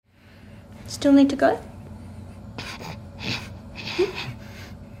Still need to go?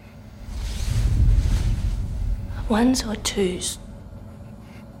 Ones or twos?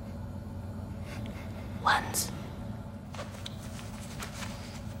 Ones.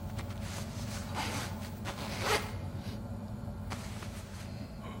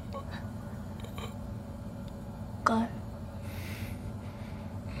 Go.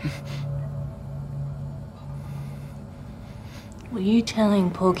 Were you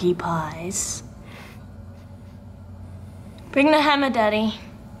telling Porky Pies? Bring the hammer, Daddy.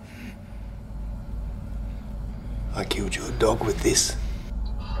 I killed your dog with this.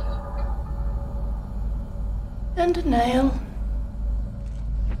 And a nail.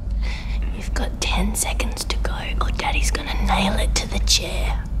 You've got 10 seconds to go, or Daddy's gonna nail it to the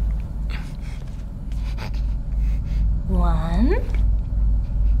chair. 1,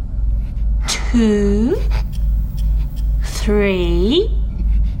 2, 3,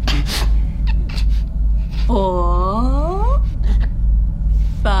 4,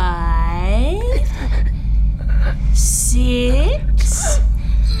 5, 6,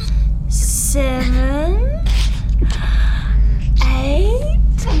 7, 8,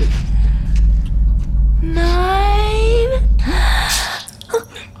 9.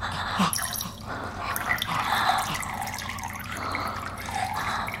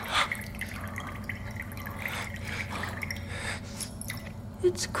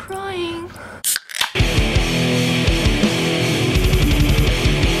 It's crying.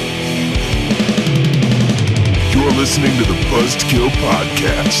 You're listening to the Buzzkill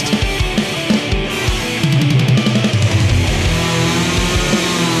Podcast.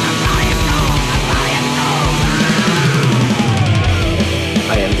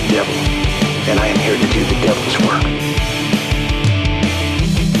 I am the devil, and I am here to do the devil's work.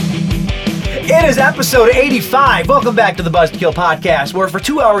 It is episode 85. Welcome back to the Buzzkill Podcast, where for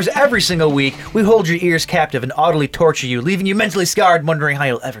 2 hours every single week, we hold your ears captive and audibly torture you, leaving you mentally scarred, wondering how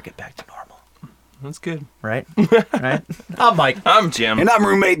you'll ever get back to normal. That's good. Right? Right? I'm Mike. I'm Jim. And I'm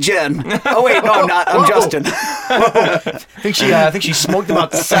roommate Jen. Oh wait, no, I'm not. I'm Justin. I think she smoked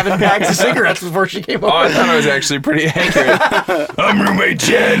about 7 packs of cigarettes before she came over. Oh, I thought I was actually pretty accurate. I'm roommate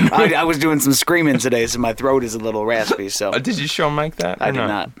Jen. I was doing some screaming today, so my throat is a little raspy. So Did you show Mike that? I or did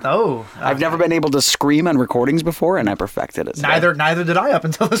not. Oh. I've never been able to scream on recordings before, and I perfected it. So. Neither did I up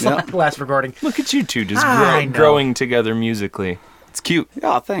until this last recording. Look at you two just I know. growing together musically. It's cute.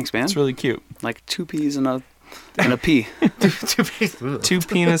 Oh, thanks, man. It's really cute. Like 2 peas and a pea. Two pieces. Two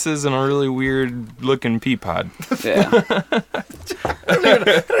penises and a really weird looking pea pod. Yeah. I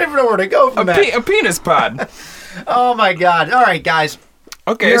don't even know where to go from that. A penis pod. Oh my god. All right, guys.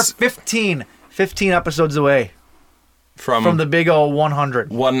 Okay. We're 15 episodes away from the big old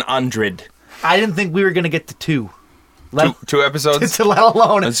 100. 100. I didn't think we were going to get to 2. Two episodes? Let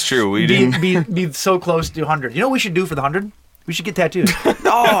alone That's true. We didn't. Be so close to 100. You know what we should do for the 100? We should get tattoos.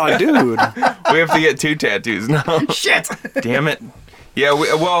 Oh, dude. We have to get 2 tattoos now. Shit. Damn it. Yeah,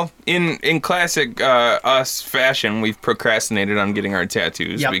 well, in classic us fashion, we've procrastinated on getting our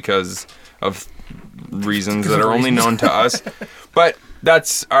tattoos because of reasons that are only known to us. But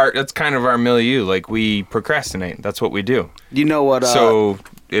that's kind of our milieu. Like, we procrastinate. That's what we do. You know what? So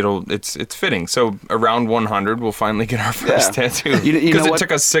it's fitting. So around 100, we'll finally get our first tattoo. Because it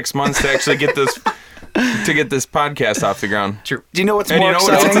took us 6 months to actually get this. To get this podcast off the ground. True. Do you know what's And more you know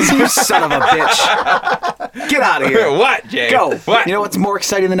what exciting? else is- You son of a bitch. Get out of here. What, Jay? Go. What? You know what's more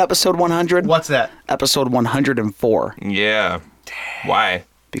exciting than episode 100? What's that? Episode 104. Yeah. Why?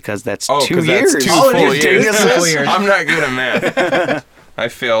 Because that's Oh, 2 because years. that's 2 Oh, it full is years. 2 full years. I'm not good at math. I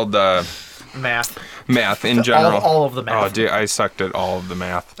failed math in general. All of the math. Oh, dude, I sucked at all of the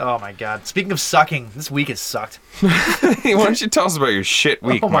math. Oh my god. Speaking of sucking, this week has sucked. Why don't you tell us about your shit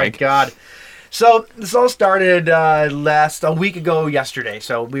week, Oh my Mike? god. So this all started a week ago yesterday.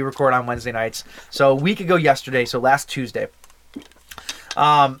 So we record on Wednesday nights. So a week ago yesterday, so last Tuesday,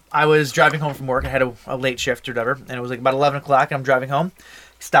 I was driving home from work. I had a late shift or whatever, and it was like about 11 o'clock, and I'm driving home.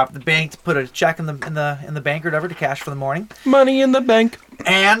 Stopped at the bank to put a check in the bank or whatever to cash for the morning. Money in the bank.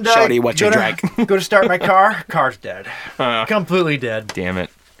 And Shorty, what you drank? Go to start my car. Car's dead. Completely dead. Damn it.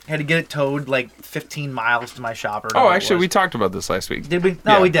 Had to get it towed like 15 miles to my shop. Or Oh, whatever it actually, was. we talked about this last week. Did we?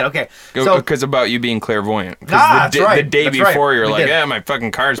 No, Yeah. we did. Okay. So Because about you being clairvoyant. 'Cause that's right. The day That's right. before, you're We like, did. yeah, my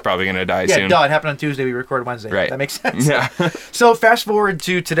fucking car's probably going to die yeah, soon. duh, it happened on Tuesday. We recorded Wednesday. Right. That makes sense. Yeah. So fast forward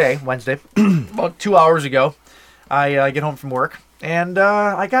to today, Wednesday, about 2 hours ago, I get home from work and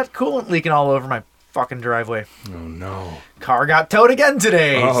I got coolant leaking all over my fucking driveway. Oh, no. Car got towed again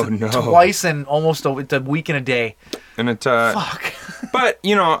today. Oh, no. Twice in almost a week and a day. And it, Fuck. But,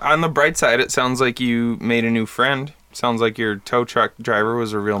 on the bright side, it sounds like you made a new friend. Sounds like your tow truck driver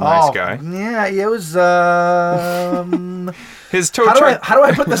was a real nice guy. Yeah, it was. His tow truck. How do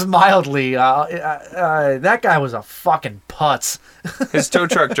I put this mildly? That guy was a fucking putz. His tow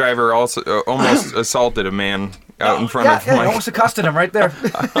truck driver also almost assaulted a man out in front of Mike. Almost accosted him right there.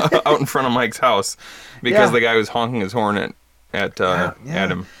 Out in front of Mike's house because the guy was honking his horn at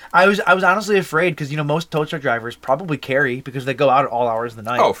him. I was honestly afraid because most tow truck drivers probably carry because they go out at all hours of the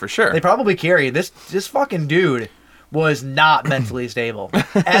night. Oh, for sure. They probably carry. This fucking dude was not mentally stable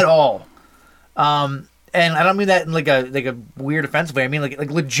at all. And I don't mean that in like a weird offensive way. I mean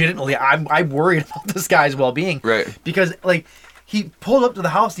like legitimately, I'm worried about this guy's well-being. Right. Because like he pulled up to the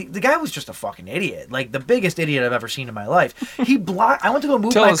house. The guy was just a fucking idiot. Like the biggest idiot I've ever seen in my life. I went to go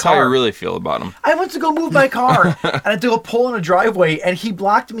move my car. Tell us how you really feel about him. I went to go move my car and I had to go pull in a driveway and he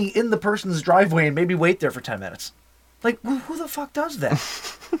blocked me in the person's driveway and made me wait there for 10 minutes. Like who the fuck does that?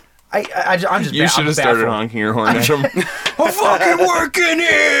 I'm just. You should have started honking your horn at him. I'm fucking working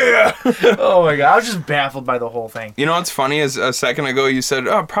here. Oh my god, I was just baffled by the whole thing. You know what's funny is a second ago you said,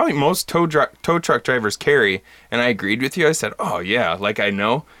 "Oh, probably most tow truck drivers carry," and I agreed with you. I said, "Oh yeah, like I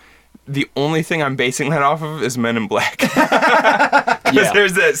know." The only thing I'm basing that off of is Men in Black. Because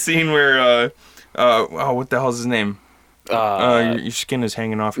there's that scene where, what the hell's his name? Your skin is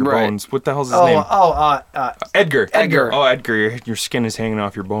hanging off your bones. What the hell's his name? Edgar. Oh, Edgar, your skin is hanging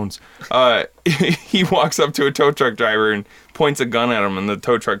off your bones. He walks up to a tow truck driver and points a gun at him, and the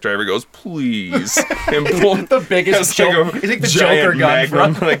tow truck driver goes, "Please!" And the biggest joke. He's like the Joker gun,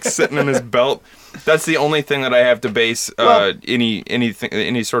 Magnum, like sitting in his belt. That's the only thing that I have to base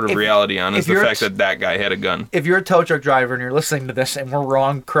any sort of reality on is the fact that guy had a gun. If you're a tow truck driver and you're listening to this and we're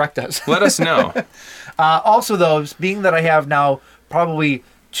wrong, correct us. Let us know. Also, though, being that I have now probably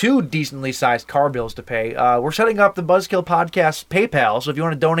 2 decently sized car bills to pay, we're setting up the Buzzkill Podcast PayPal. So if you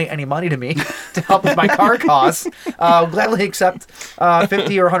want to donate any money to me to help with my car costs, I'll gladly accept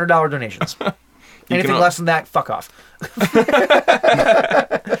 $50 or $100 donations. Anything less than that, fuck off.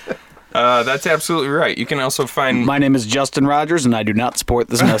 That's absolutely right. You can also find... My name is Justin Rogers, and I do not support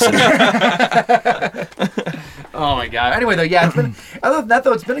this message. Oh my god. Anyway, though, yeah. Other than that,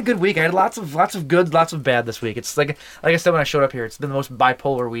 though, it's been a good week. I had lots of good, lots of bad this week. It's like I said when I showed up here, it's been the most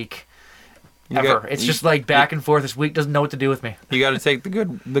bipolar week ever. It's just like back and forth. This week doesn't know what to do with me. You got to take the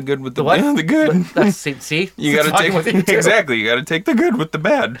good with the what? Yeah, the good. See, you got to take exactly. You got to take the good with the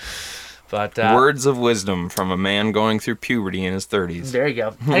bad. But words of wisdom from a man going through puberty in his 30s. There you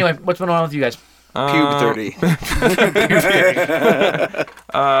go. Anyway, what's been on with you guys? Puberty.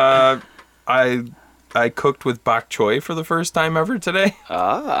 I cooked with bok choy for the first time ever today.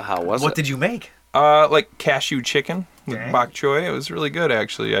 How was it? What did you make? Like cashew chicken with bok choy. It was really good,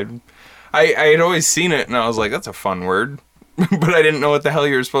 actually. I had always seen it, and I was like, that's a fun word. But I didn't know what the hell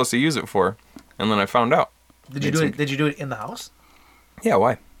you were supposed to use it for. And then I found out. Did you do it in the house? Yeah,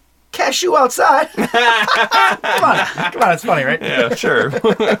 why? Cashew outside. Come on, it's funny, right? Yeah, sure.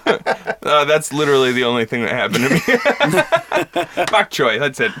 That's literally the only thing that happened to me. Bok choy,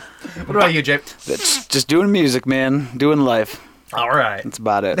 that's it. What about you, Jay? That's just doing music, man. Doing life. All right. That's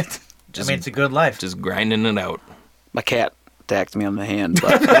about it. It's a good life. Just grinding it out. My cat attacked me on the hand.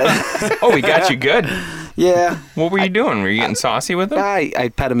 But oh, he got you good. Yeah. What were you doing? Were you getting saucy with him?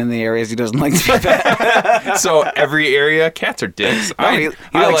 I pet him in the areas he doesn't like to be pet. So every area, cats are dicks. No, he likes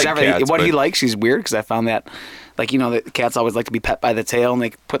like everything. cats, what he likes, he's weird because I found that, like, the cats always like to be pet by the tail and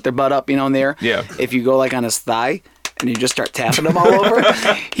they put their butt up, in there. Yeah. If you go like on his thigh and you just start tapping him all over,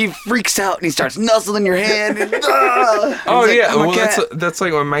 he freaks out and he starts nuzzling your hand. And, oh like, yeah, well cat. that's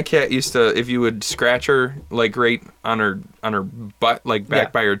like when my cat used to. If you would scratch her like right on her butt, like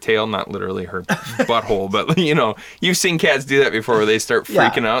back by her tail, not literally her butthole, but you've seen cats do that before, where they start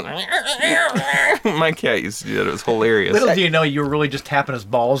freaking out. My cat used to do that. It was hilarious. Little do you know, you were really just tapping his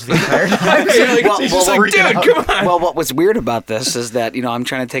balls the entire time. Dude, come on. Well, what was weird about this is that I'm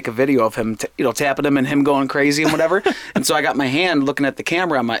trying to take a video of him, tapping him and him going crazy and whatever. And so I got my hand looking at the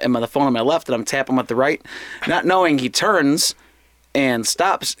camera on the phone on my left, and I'm tapping with the right, not knowing he turns and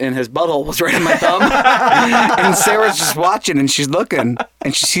stops, and his butthole was right on my thumb. And Sarah's just watching, and she's looking,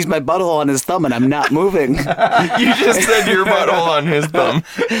 and she sees my butthole on his thumb, and I'm not moving. You just said your butthole on his thumb.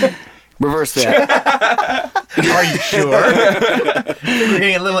 Reverse that. Are you sure? We're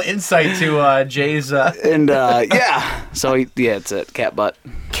getting a little insight to Jay's. And yeah, so it's it. Cat butt.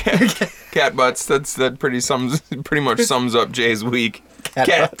 Cat butts. That pretty much sums up Jay's week.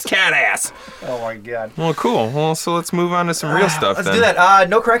 Cat ass. Oh my god. Well, cool. Well, so let's move on to some real stuff. Let's do that.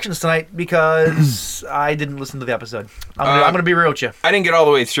 No corrections tonight because I didn't listen to the episode. I'm gonna be real with you. I didn't get all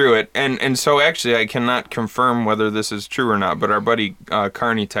the way through it, and so actually I cannot confirm whether this is true or not. But our buddy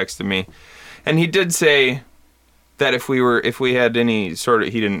Carney texted me, and he did say that if we had any sort of,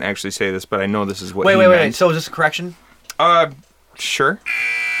 he didn't actually say this, but I know this is what he meant. Wait. So is this a correction? Sure.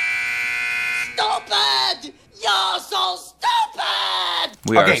 Stupid! You're so stupid!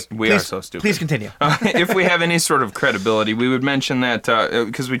 We are so stupid. Please continue. If we have any sort of credibility, we would mention that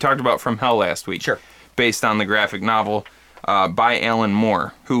because we talked about From Hell last week. Sure. Based on the graphic novel by Alan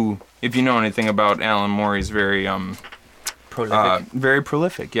Moore, who, if you know anything about Alan Moore, he's very Prolific. very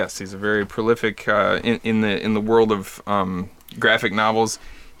prolific. Yes, he's a very prolific in the world of graphic novels.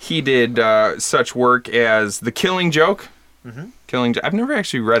 He did such work as The Killing Joke. Mm-hmm. I've never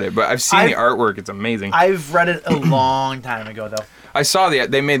actually read it, but I've seen the artwork. It's amazing. I've read it a long time ago, though. I saw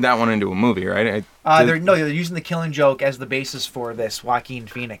they made that one into a movie, right? They're using The Killing Joke as the basis for this Joaquin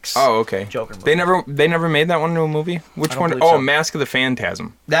Phoenix. Oh, okay. Joker movie. They never made that one into a movie. Which one? believe so. Mask of the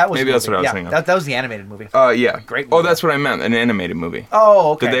Phantasm. That was maybe that's what I was thinking. That was the animated movie. Yeah. Great Oh, movie. that's what I meant. An animated movie.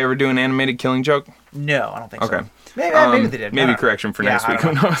 Oh, okay. Did they ever do an animated Killing Joke? No, I don't think so. Okay. Maybe they did. Maybe correction for next week.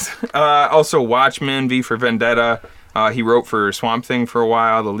 I don't Who knows? Also, Watchmen, V for Vendetta. He wrote for Swamp Thing for a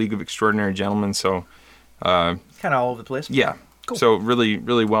while, The League of Extraordinary Gentlemen. So, kind of all over the place. Yeah. Cool. So really,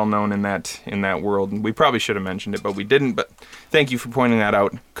 really well known in that world. We probably should have mentioned it, but we didn't. But thank you for pointing that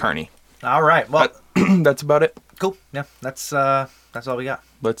out, Carney. All right. Well, that's about it. Cool. Yeah. That's all we got.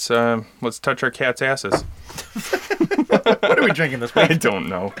 Let's touch our cats' asses. What are we drinking this week? I don't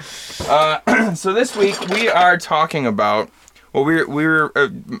know. So this week we are talking about. Well, we were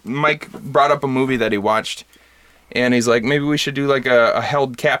Mike brought up a movie that he watched, and he's like, maybe we should do like a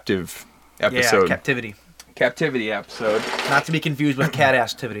held captive episode. Yeah, captivity episode. Not to be confused with cat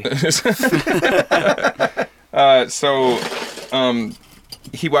activity.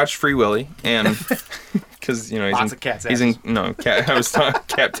 He watched Free Willy, and because he's lots of cats. He's in I was talking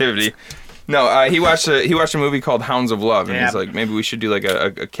captivity. No, he watched a movie called Hounds of Love, and he's like, maybe we should do like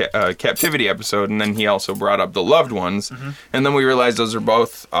a captivity episode. And then he also brought up The Loved Ones, and then we realized those are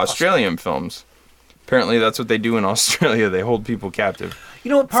both Australian films. Apparently, that's what they do in Australia. They hold people captive. You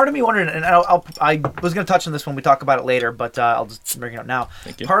know what? Part of me wondered, and I was going to touch on this when we talk about it later, but I'll just bring it up now.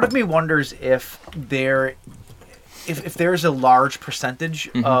 Thank you. Part of me wonders if there's a large percentage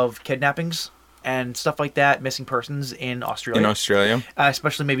of kidnappings and stuff like that, missing persons in Australia.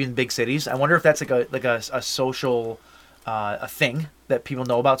 Especially maybe in big cities. I wonder if that's like a social a thing that people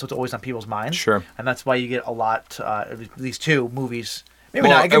know about, so it's always on people's minds. Sure. And that's why you get a lot these two movies. Maybe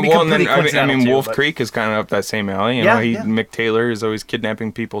not. It can be completely coincidental Wolf too, Creek is kind of up that same alley. Mick Taylor is always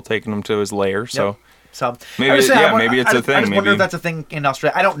kidnapping people, taking them to his lair. So maybe maybe it's a thing. I just wonder if that's a thing in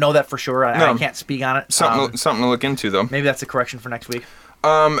Australia. I don't know that for sure. I can't speak on it. Something to look into though. Maybe that's a correction for next week.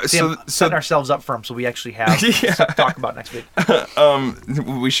 So setting ourselves up for them, so we actually have something to talk about next week.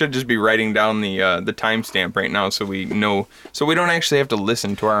 We should just be writing down the timestamp right now, so we know, so we don't actually have to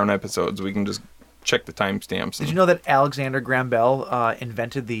listen to our own episodes. We can just check the timestamps. Did you know that Alexander Graham Bell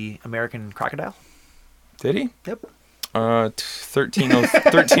invented the American crocodile? Did he? Yep.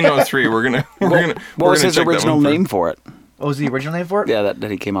 1303. What was his original name for it? What was the original name for it? Yeah, that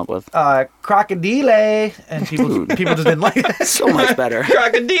he came up with. Crocodile, and people just didn't like it. So much better.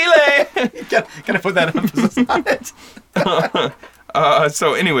 Crocodile. Gotta put that emphasis on it.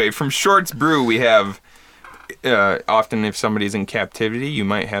 So anyway, from Shorts Brew, we have often if somebody's in captivity, you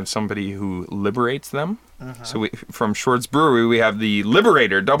might have somebody who liberates them. So from Shorts Brewery, we have the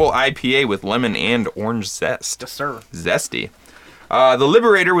Liberator Double IPA with lemon and orange zest. Yes, sir. Zesty. The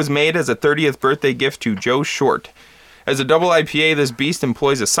Liberator was made as a 30th birthday gift to Joe Short. As a double IPA, this beast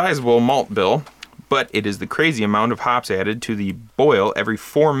employs a sizable malt bill, but it is the crazy amount of hops added to the boil every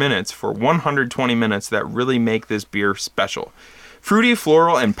 4 minutes for 120 minutes that really make this beer special. Fruity,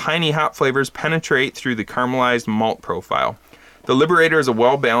 floral, and piney hop flavors penetrate through the caramelized malt profile. The Liberator is a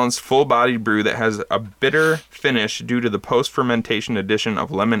well-balanced, full-bodied brew that has a bitter finish due to the post-fermentation addition of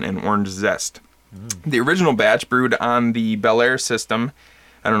lemon and orange zest. The original batch, brewed on the Bel Air system,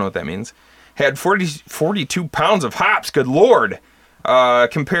 I don't know what that means, had 42 pounds of hops, good lord,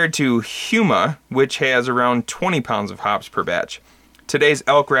 compared to Huma, which has around 20 pounds of hops per batch. Today's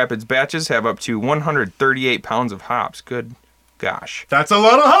Elk Rapids batches have up to 138 pounds of hops, good gosh. That's a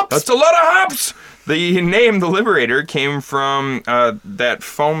lot of hops! That's a lot of hops! The name, the Liberator, came from that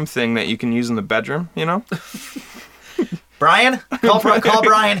foam thing that you can use in the bedroom, you know? Brian? Call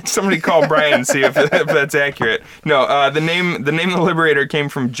Brian. Somebody call Brian and see if that's accurate. No, the name the Liberator came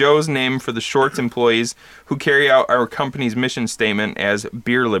from Joe's name for the Shorts employees who carry out our company's mission statement as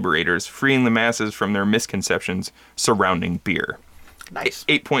beer liberators, freeing the masses from their misconceptions surrounding beer. Nice.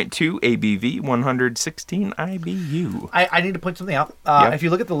 8.2 ABV, 116 IBU. I need to point something out. If you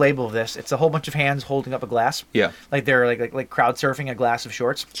look at the label of this, it's a whole bunch of hands holding up a glass. Yeah. Like they're like crowd surfing a glass of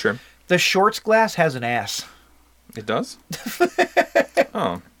shorts. Sure. The shorts glass has an ass. It does?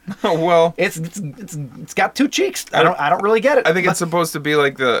 Oh. Well, It's got two cheeks. I don't really get it. I think it's supposed to be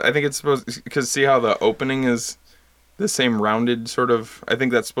like because see how the opening is the same rounded sort of. I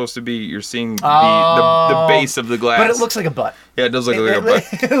think that's supposed to be you're seeing the base of the glass. But it looks like a butt. Yeah, it does look like a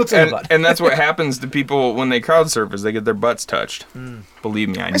butt. It looks like a butt. And that's what happens to people when they crowd surf is they get their butts touched. Believe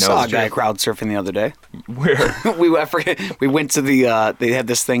me, I know. I saw a guy crowd surfing the other day. Where? We went to the they had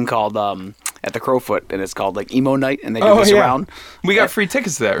this thing called at the Crowfoot, and it's called like emo night, and they do this around. We got free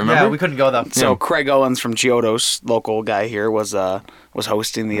tickets to that. Remember? Yeah, we couldn't go though. So Craig Owens from Chiodos, local guy here, was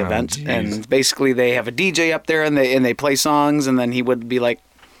hosting the event, geez. and basically they have a DJ up there, and they play songs, and then he would be like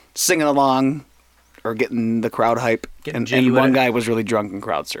singing along or getting the crowd hype. Getting And jiggy with one it. guy was really drunk and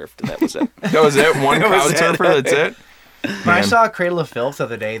crowd surfed, and that was it. That was it. One crowd surfer. That's it. When I saw Cradle of Filth the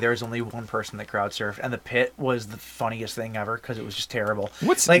other day, there was only one person that crowd surfed, and the pit was the funniest thing ever because it was just terrible.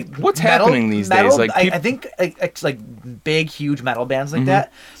 What's metal- happening these days? Like I think it's like big, huge metal bands like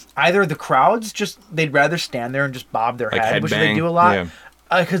that. Either the crowds they'd rather stand there and just bob their Like head, which they headbang? do a lot.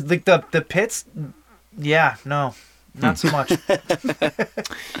 Yeah. Because like the pits, no, not so much.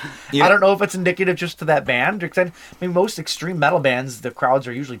 Yeah. I don't know if it's indicative just to that band. I mean, most extreme metal bands, the crowds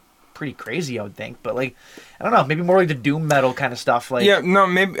are usually pretty crazy, I would think. But like, I don't know, maybe more like the doom metal kind of stuff. Like, Yeah, no,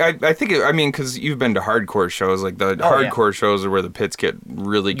 maybe I think because you've been to hardcore shows, like the hardcore shows are where the pits get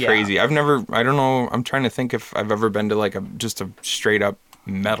really Yeah. crazy. I don't know. I'm trying to think if I've ever been to like just a straight up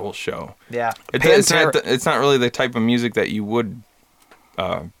metal show. yeah. It's not really the type of music that you would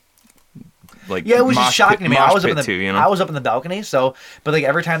like. Yeah, it was just mosh shocking pit- to me. mosh I was up pit in the to, you know? I was up in the balcony, so but like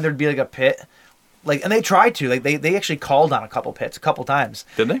every time there'd be like a pit, like, and they tried to like they actually called on a couple pits a couple times.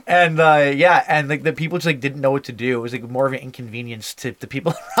 Did they? And yeah, and like the people just like didn't know what to do. It was like more of an inconvenience to the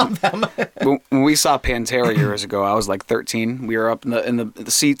people around them. When we saw Pantera years ago, I was like 13. We were up in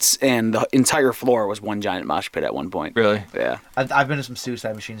the seats, and the entire floor was one giant mosh pit at one point. Really? Yeah. I've been to some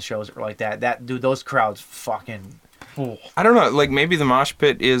Suicide Machines shows that were like that. That dude, those crowds fucking. Ooh. I don't know. Like maybe the mosh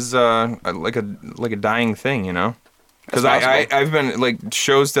pit is like a dying thing, you know? Because I've been like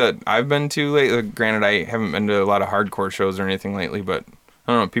shows that I've been to lately. Granted, I haven't been to a lot of hardcore shows or anything lately, but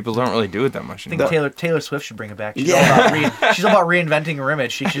I don't know. People don't really do it that much I think anymore. Taylor Swift should bring it back. She's all about reinventing her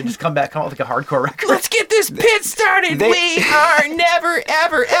image. She should just come out with like a hardcore record. Let's get this pit started. We are never,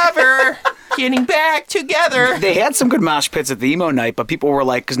 ever, ever getting back together. They had some good mosh pits at the emo night, but people were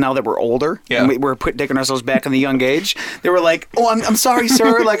like, because now that we're older, Yeah. and we're taking ourselves back in the young age, they were like, "Oh, I'm sorry,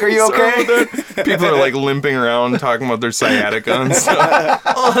 sir. Like, are you okay?" People are like limping around talking about their sciatica and stuff.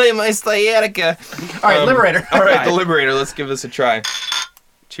 Oh, my sciatica. All right, Liberator. All right, the Liberator. Let's give this a try.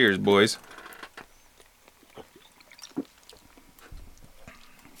 Cheers, boys.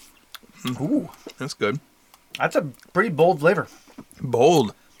 Ooh, That's good. that's a pretty bold flavor.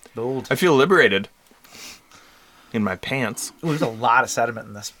 Bold. Bold. I feel liberated. In my pants. Ooh, there's a lot of sediment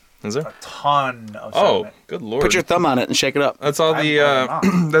in this. Is there? A ton of Oh, sediment. good lord. Put your thumb on it and shake it up. That's all the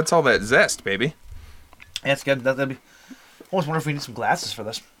I'm that's all that zest, baby. That's good. That'd be. I almost wonder if we need some glasses for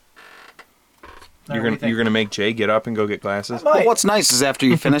this. You're gonna make Jay get up and go get glasses. Well, what's nice is after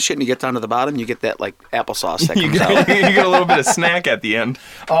you finish it and you get down to the bottom, you get that like applesauce that You comes out. get a little bit of snack at the end.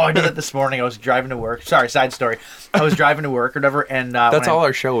 Oh, I did that this morning. I was driving to work. Sorry, side story. I was driving to work or whatever, and That's all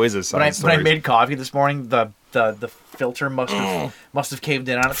our show is when I stories. made coffee this morning, the filter must have caved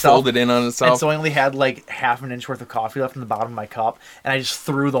in on itself. Folded in on And itself. so I only had like half an inch worth of coffee left in the bottom of my cup, and I just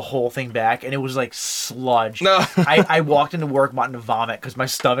threw the whole thing back, and it was like sludge. No. I walked into work wanting to vomit because my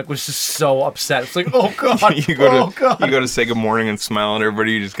stomach was just so upset. It's like, oh god, you go God. to say good morning and smile at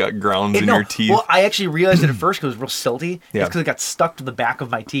everybody. You just got grounds in your teeth. Well, I actually realized it at first because it was real silty. Yeah. It's because it got stuck to the back of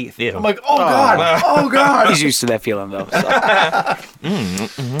my teeth. Ew. I'm like, oh god, oh god. He's used to that feeling though. So.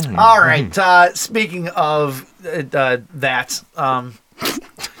 All right. Speaking of that,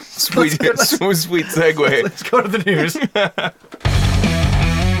 sweet segue. let's go to the news.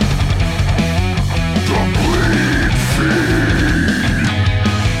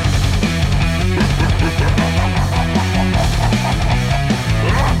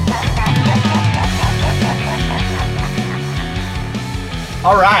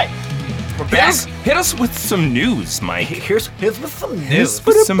 All right, we're back. Hit us with some news, Mike. Here's with some Hit news. us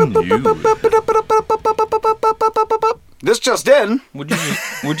with some news. This just in.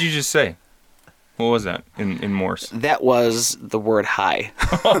 What'd you just say? What was that in Morse? That was the word "hi."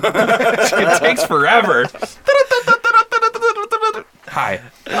 It takes forever. Hi.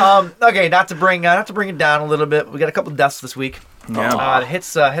 Okay, not to bring it down a little bit. We got a couple deaths this week. Yeah.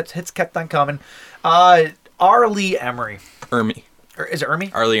 The hits kept on coming. R. Lee Emery. Ermy. Is it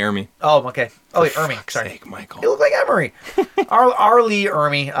Ermey? R. Lee Ermey. Oh, okay. Oh, wait, Ermey. Sorry. Sake, Michael. You look like Emery. R. Lee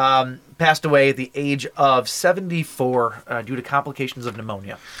Ermey passed away at the age of 74 due to complications of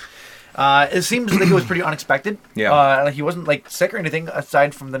pneumonia. It seems like it was pretty unexpected. Yeah. He wasn't like sick or anything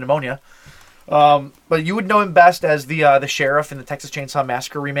aside from the pneumonia. But you would know him best as the sheriff in the Texas Chainsaw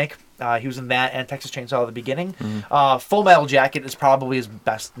Massacre remake. He was in that and Texas Chainsaw at the beginning. Full Metal Jacket is probably his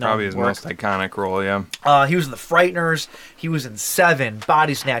best known Probably his work. most iconic role, yeah. He was in The Frighteners. He was in Seven,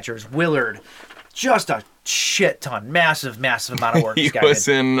 Body Snatchers, Willard. Just a shit ton. Massive amount of work He this guy was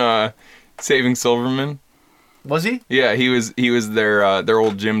did. in Saving Silverman. Was he? Yeah, he was their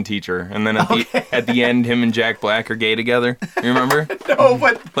old gym teacher, and then at the end, him and Jack Black are gay together. You remember? No,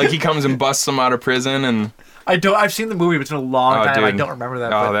 but Like he comes and busts him out of prison, and I don't. I've seen the movie, but it's been a long time. I dude. don't remember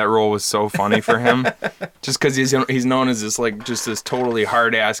that. Oh, but that role was so funny for him, just because he's known as this this totally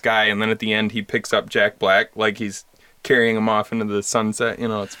hard ass guy, and then at the end he picks up Jack Black like he's carrying him off into the sunset. You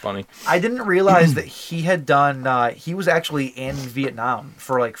know, it's funny. I didn't realize that he had done. He was actually in Vietnam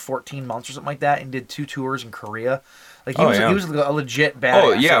for like 14 months or something like that, and did 2 tours in Korea. Like he was a legit badass.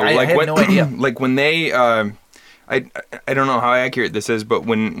 Oh yeah, I like had when, no idea. like when they, I don't know how accurate this is, but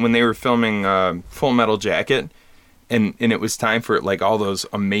when they were filming Full Metal Jacket, and it was time for like all those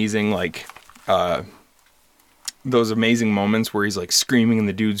amazing those amazing moments where he's like screaming in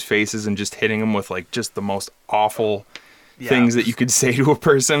the dude's faces and just hitting them with like just the most awful things that you could say to a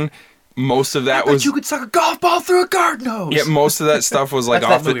person. Most of that was you could suck a golf ball through a garden hose. yeah. Most of that stuff was like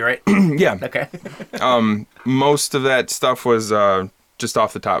That's off that movie, right? yeah. Okay. Most of that stuff was just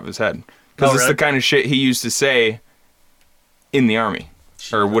off the top of his head because Oh, it's really? the kind of shit he used to say in the army.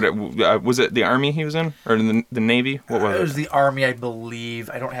 Or would it was it the army he was in or in the Navy? What was It it? was the Army, I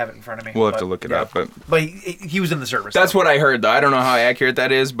believe. I don't have it in front of me. We'll have but, to look it yeah. up, but he was in the service. that's though. what I heard though. I don't know how accurate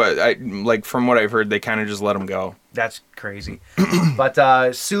that is, but like from what I've heard, they kind of just let him go. That's crazy.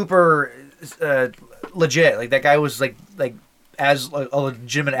 But super legit. Like that guy was like as a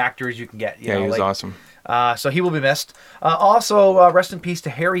legitimate actor as you can get. You Yeah, know? he was like, awesome. So he will be missed. Also, rest in peace to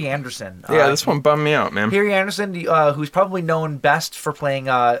Harry Anderson. Yeah, this one bummed me out, man. Harry Anderson, who's probably known best for playing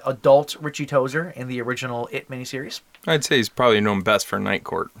adult Richie Tozer in the original It miniseries. I'd say he's probably known best for Night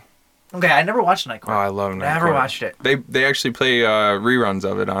Court. Okay, I never watched Night Court. Oh, I love Night Never Court. watched it. They actually play reruns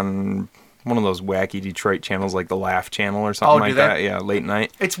of it on one of those wacky Detroit channels like the Laugh Channel or something Oh, do like they? that. Yeah, late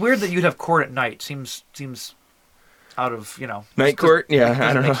night. It's weird that you'd have court at night. Seems out of, Night Court? Yeah,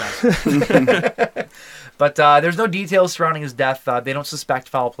 I don't know. know. But there's no details surrounding his death. They don't suspect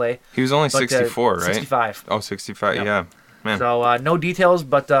foul play. He was only But, 64, right? 65. Oh, 65, Yep. yeah. Man. So no details,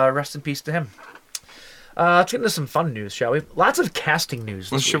 but rest in peace to him. Let's get into some fun news, shall we? Lots of casting news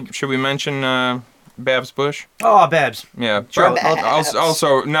this week. Should we mention Babs Bush? Oh, Babs. Yeah. Sure.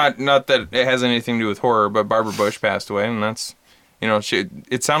 Also, not that it has anything to do with horror, but Barbara Bush passed away, and that's,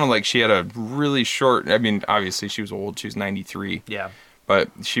 it sounded like she had a really short, I mean, obviously she was old, she was 93. Yeah. But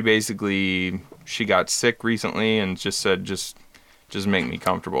she got sick recently and just said, just make me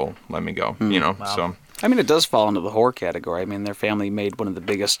comfortable, let me go, so. I mean, it does fall into the horror category. I mean, their family made one of the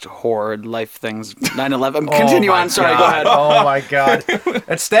biggest horror life things, 9/11. Continue Oh my on. Sorry, go God. ahead. Oh, my God.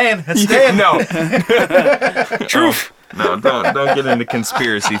 It's staying. It's staying. No. Truth. No, don't get into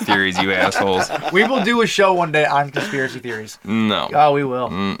conspiracy theories, you assholes. We will do a show one day on conspiracy theories. No. Oh, we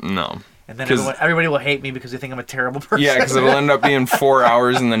will. No. And then 'Cause- everybody will hate me because they think I'm a terrible person. Yeah, because it'll end up being 4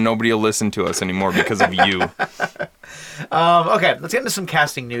 hours and then nobody will listen to us anymore because of you. Okay, let's get into some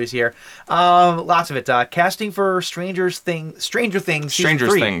casting news here. Lots of it. Casting for Stranger Things. Stranger Things. It's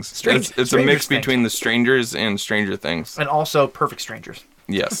a Stranger mix Things. between The Strangers and Stranger Things. And also Perfect Strangers.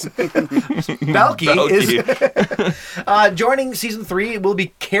 Yes. Balky is joining season 3. Will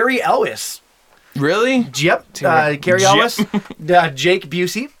be Carrie Ellis. Really? Yep. Carrie Ellis, Jake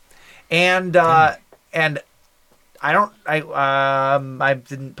Busey, and I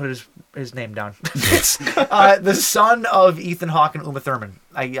didn't put his name down. It's the son of Ethan Hawke and Uma Thurman.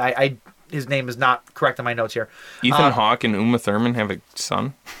 His name is not correct on my notes here. Ethan Hawke and Uma Thurman have a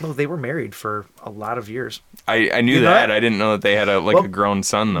son? Well, they were married for a lot of years. I knew You know that. that? I didn't know that they had a grown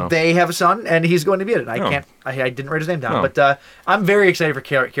son, though. They have a son, and he's going to be in it. I didn't write his name down, but I'm very excited for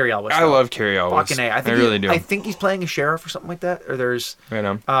Carrie Ellis. I love Carrie Ellis. Fucking A. I really do. I think he's playing a sheriff or something like that, or there's Right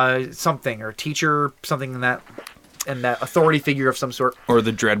on. something, or teacher, something in that authority figure of some sort. Or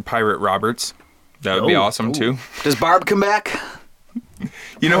the Dread Pirate Roberts. That would be awesome, too. Does Barb come back?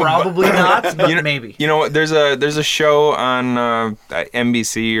 Probably not, but maybe. You know what? There's a show on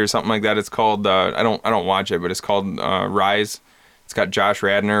NBC or something like that. It's called I don't watch it, but it's called Rise. It's got Josh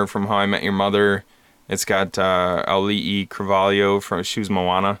Radnor from How I Met Your Mother, It's got Ali'i Carvalho she was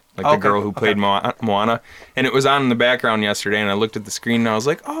Moana, like the Okay, girl who played Moana. And it was on in the background yesterday, and I looked at the screen, and I was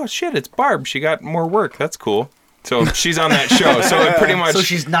like, oh, shit, it's Barb. She got more work. That's cool. So she's on that show. So it pretty much... So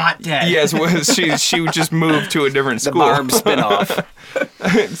she's not dead. Yes, she just moved to a different school. The Barb spinoff.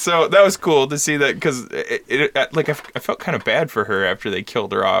 So that was cool to see that, because I felt kind of bad for her after they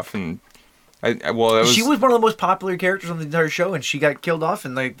killed her off, and she was one of the most popular characters on the entire show, and she got killed off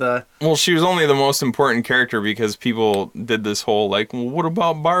in she was only the most important character because people did this whole well, what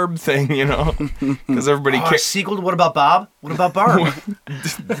about Barb thing, because everybody a sequel to What About Bob? What about Barb?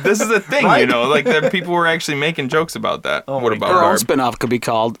 This is the thing, right? that people were actually making jokes about that. What about Her own Barb? spinoff could be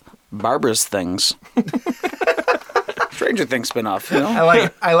called Barbara's Things. Stranger Things spinoff.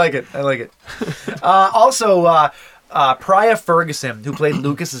 I like it. Also, Priya Ferguson, who played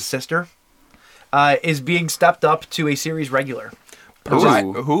Lucas's sister, is being stepped up to a series regular.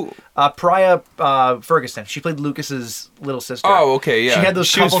 Who? Priya Ferguson. She played Lucas's little sister. Oh, okay, yeah. She had those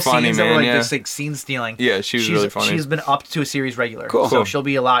She couple was funny, scenes that were man, this scene stealing. Yeah, she was really funny. She's been upped to a series regular. Cool. So she'll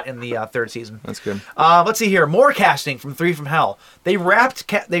be a lot in the third season. That's good. Let's see here. More casting from Three from Hell. They wrapped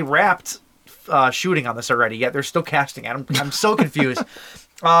shooting on this already, yet they're still casting it. I'm so confused.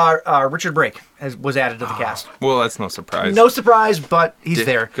 Richard Brake was added to the cast. Well, that's no surprise. No surprise, but he's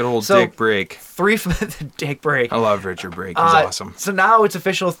there. Good old So, Dick Brake. Three from Dick Brake. I love Richard Brake. He's awesome. So now it's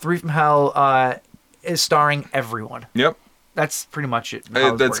official. Three from Hell is starring everyone. Yep. That's pretty much it.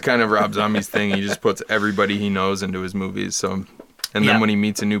 That's kind of Rob Zombie's thing. He just puts everybody he knows into his movies. So, and then when he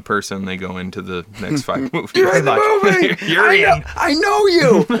meets a new person, they go into the next 5 movies. You're in the movie. You're in. I know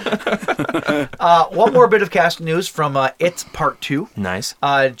you. One more bit of casting news from It Part 2. Nice.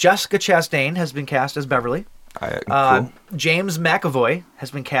 Jessica Chastain has been cast as Beverly. Cool. James McAvoy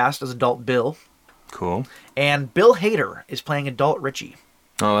has been cast as adult Bill. Cool. And Bill Hader is playing adult Richie.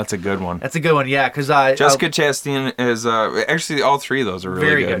 Oh, that's a good one. That's a good one, yeah. Because Jessica Chastain is actually all 3 of those are really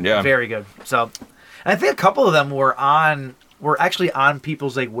very good. Yeah, very good. So, and I think a couple of them were actually on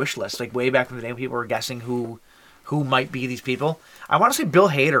people's wish lists, way back in the day when people were guessing who might be these people. I want to say Bill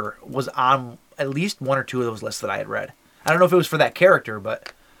Hader was on at least 1 or 2 of those lists that I had read. I don't know if it was for that character,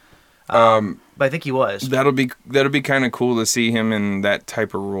 but I think he was. That'll be kind of cool to see him in that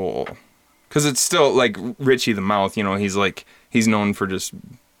type of role, because it's still like Richie the Mouth. He's known for just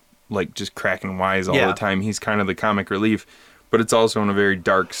cracking wise all the time. He's kind of the comic relief, but it's also in a very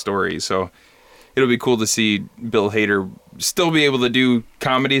dark story. So it'll be cool to see Bill Hader still be able to do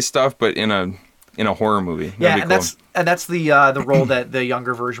comedy stuff, but in a horror movie. That'd be cool. That's the role that the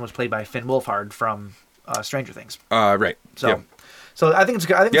younger version was played by Finn Wolfhard from Stranger Things. Right. So I think it's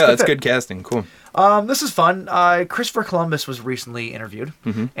good. That's good casting. Cool. This is fun. Christopher Columbus was recently interviewed,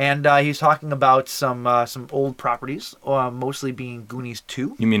 and he's talking about some old properties, mostly being Goonies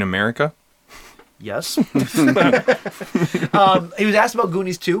 2. You mean America? Yes. He was asked about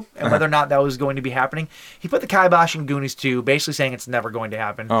Goonies 2 and whether or not that was going to be happening. He put the kibosh in Goonies 2, basically saying it's never going to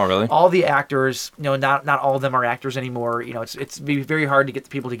happen. Oh, really? All the actors, not all of them are actors anymore. It's be very hard to get the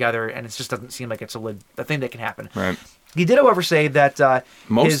people together, and it just doesn't seem like it's a thing that can happen. Right. He did, however, say that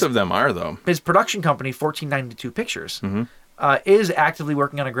most of them are, though. His production company, 1492 Pictures, is actively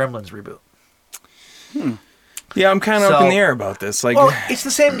working on a Gremlins reboot. Yeah, I'm kind of up in the air about this. It's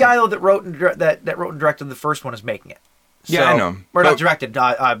the same guy though that wrote and directed the first one is making it. Yeah, I know. Or not directed.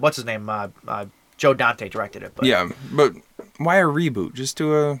 What's his name? Joe Dante directed it. But yeah, but why a reboot? Just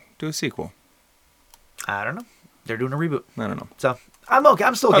do a sequel. I don't know. They're doing a reboot. I don't know. So I'm okay.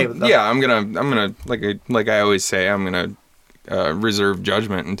 I'm still okay with that. Yeah, I'm gonna like I always say, I'm gonna reserve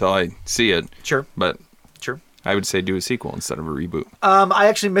judgment until I see it. Sure. But sure. I would say do a sequel instead of a reboot. I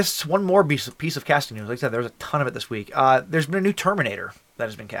actually missed one more piece of casting news. Like I said, there was a ton of it this week. There's been a new Terminator that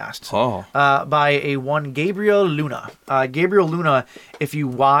has been cast. Oh. By a one Gabriel Luna. Gabriel Luna, if you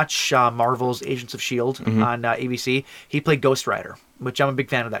watch Marvel's Agents of S.H.I.E.L.D. on ABC, he played Ghost Rider, which I'm a big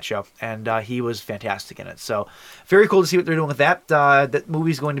fan of that show. And he was fantastic in it. So very cool to see what they're doing with that. That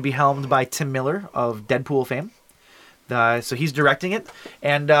movie's going to be helmed by Tim Miller of Deadpool fame. So he's directing it,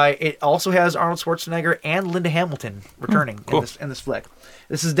 and it also has Arnold Schwarzenegger and Linda Hamilton returning in this flick.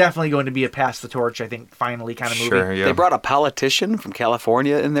 This is definitely going to be a pass the torch, I think, finally kind of movie. Sure, yeah. They brought a politician from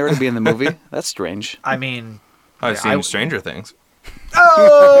California in there to be in the movie. That's strange. I mean, I've seen Stranger Things.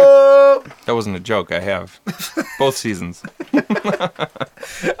 Oh! That wasn't a joke. I have both seasons.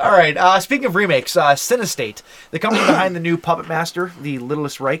 All right. Speaking of remakes, Cinestate, the company behind the new Puppet Master, the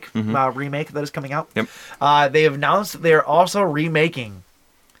Littlest Reich remake that is coming out. Yep. They have announced that they are also remaking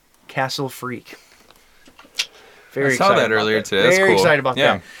Castle Freak. I saw that earlier today. That's Very cool. excited about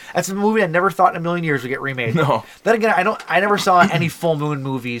Yeah. that. That's a movie I never thought in a million years would get remade. No. Then again, I never saw any Full Moon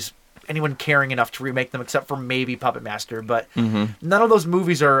movies anyone caring enough to remake them, except for maybe Puppet Master. But Mm-hmm. none of those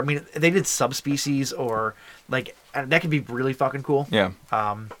movies are. I mean, they did Subspecies or like that could be really fucking cool. Yeah.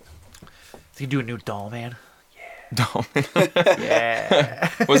 You do a new Doll Man. Doll. Yeah.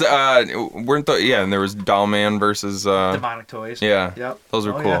 Was weren't the and there was Doll Man versus Demonic Toys. Yeah. Yep. Those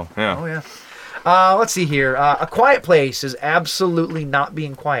were cool. Yeah. Oh yeah. Let's see here. A Quiet Place is absolutely not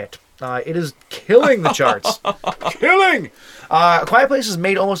being quiet. It is killing the charts. Killing. A Quiet Place has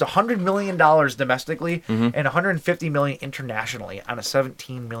made almost $100 million domestically and $150 million internationally on a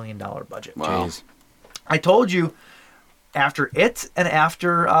 $17 million budget. Wow. Jeez. I told you after it and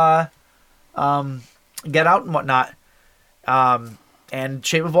after Get Out and whatnot, and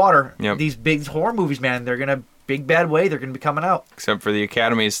Shape of Water, Yep. these big horror movies, man, they're gonna big bad way. They're gonna be coming out. Except for the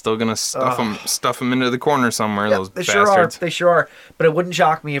Academy is still gonna stuff them into the corner somewhere. Yep, those they bastards. They sure are. But it wouldn't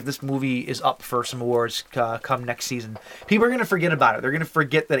shock me if this movie is up for some awards come next season. People are gonna forget about it. They're gonna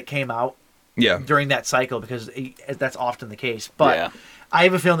forget that it came out Yeah. during that cycle because that's often the case. But Yeah. I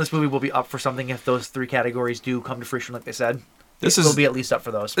have a feeling this movie will be up for something if those 3 categories do come to fruition, like they said. This It'll is be at least up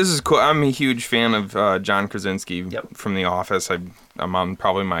for those. This is cool. I'm a huge fan of John Krasinski Yep. from The Office. I'm on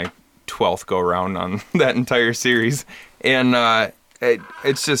probably my 12th go around on that entire series, and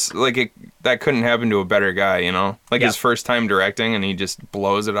it's just like that couldn't happen to a better guy, you know? Like Yep. his first time directing, and he just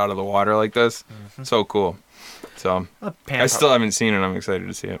blows it out of the water like this. So cool. So Pam I still haven't seen it. I'm excited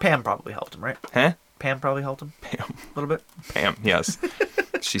to see it. Pam probably helped him, right? Huh? Pam probably helped him. Pam. A little bit. Pam. Yes.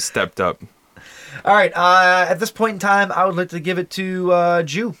 She stepped up. All right. At this point in time, I would like to give it to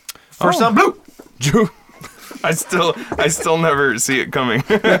Jew for some blue. Jew. I still never see it coming.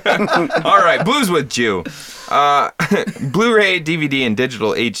 All right, Blues with Jew. Blu-ray, DVD, and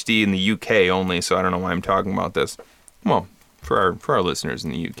digital HD in the UK only. So I don't know why I'm talking about this. Well, for our listeners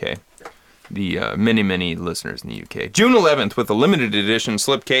in the UK, the many listeners in the UK. June 11th with a limited edition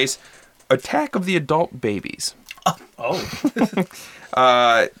slipcase, Attack of the Adult Babies. Oh.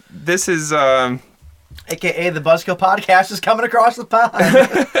 This is AKA the Buzzkill Podcast is coming across the pond.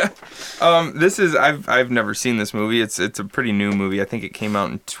 this is I've never seen this movie. It's a pretty new movie. I think it came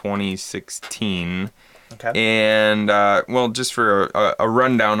out in 2016. Okay. And well, just for a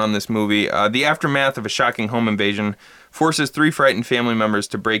rundown on this movie, the aftermath of a shocking home invasion forces 3 frightened family members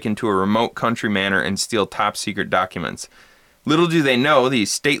to break into a remote country manor and steal top secret documents. Little do they know, the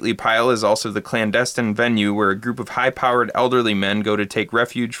stately pile is also the clandestine venue where a group of high-powered elderly men go to take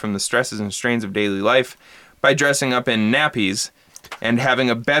refuge from the stresses and strains of daily life by dressing up in nappies and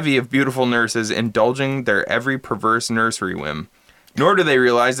having a bevy of beautiful nurses indulging their every perverse nursery whim. Nor do they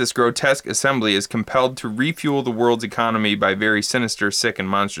realize this grotesque assembly is compelled to refuel the world's economy by very sinister, sick, and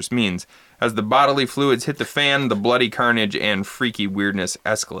monstrous means. As the bodily fluids hit the fan, the bloody carnage and freaky weirdness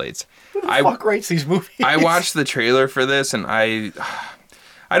escalates. Who the fuck rates these movies? I watched the trailer for this, and I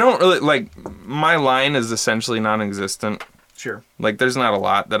don't really, like, my line is essentially non-existent. Sure. Like, there's not a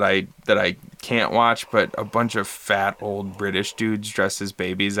lot that I can't watch, but a bunch of fat old British dudes dressed as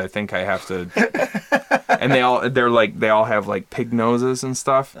babies, I think I have to. And they all have like pig noses and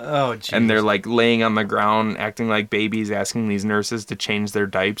stuff. Oh, jeez. And they're like laying on the ground, acting like babies, asking these nurses to change their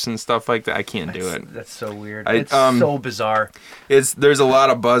diapers and stuff like that. I can't do it. That's so weird. I- It's so bizarre. There's a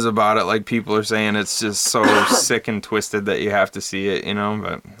lot of buzz about it. Like, people are saying it's just so sick and twisted that you have to see it, you know.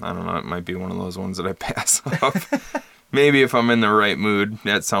 But I don't know. It might be one of those ones that I pass off. Maybe if I'm in the right mood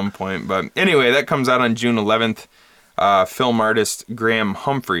at some point. But anyway, that comes out on June 11th. Film artist Graham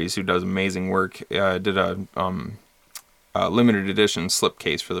Humphreys, who does amazing work, did a limited edition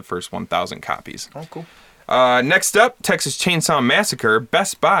slipcase for the first 1,000 copies. Oh, cool. Next up, Texas Chainsaw Massacre.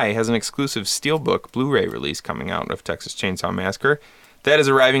 Best Buy has an exclusive Steelbook Blu-ray release coming out of Texas Chainsaw Massacre. That is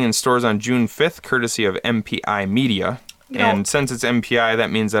arriving in stores on June 5th, courtesy of MPI Media. And since it's MPI, that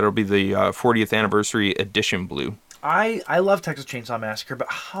means that'll be the 40th anniversary edition blue. I love Texas Chainsaw Massacre, but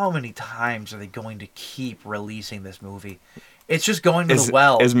how many times are they going to keep releasing this movie? It's just going to the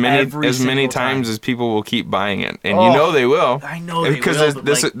well as many single times time. as people will keep buying it, and Oh, you know they will. I know they because will,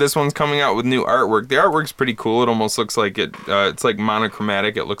 but this one's coming out with new artwork. The artwork's pretty cool. It almost looks like it's like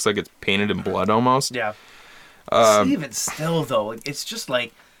monochromatic. It looks like it's painted in blood almost. Yeah. Even still, though, like, it's just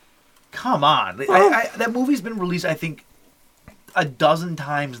like, come on. That movie's been released, I think, a dozen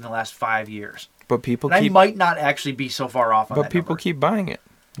times in the last 5 years. But people And keep. I might not actually be so far off on But that people number. keep buying it.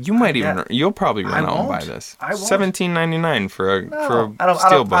 You might even. Yeah. You'll probably run I out and buy won't. this. I won't. $17.99 for a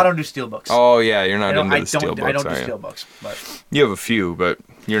steelbook. I don't do steelbooks. Oh yeah, you're not into the I steelbooks, don't do are you? steelbooks, but You have a few, but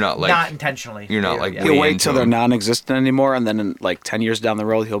you're not like. not intentionally. You're not like. Yeah. He'll way wait into till they're them. non-existent anymore, and then in like 10 years down the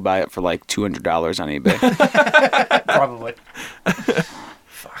road, he'll buy it for like $200 on eBay. Probably.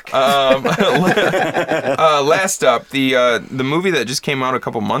 Fuck. Last up, the movie that just came out a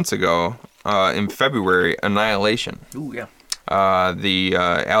couple months ago, in February, Annihilation. Ooh, yeah. The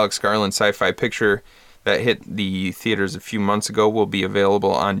Alex Garland sci-fi picture that hit the theaters a few months ago will be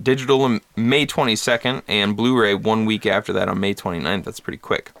available on digital on May 22nd and Blu-ray 1 week after that on May 29th. That's pretty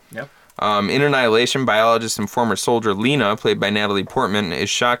quick. Yep. In Annihilation, biologist and former soldier Lena, played by Natalie Portman, is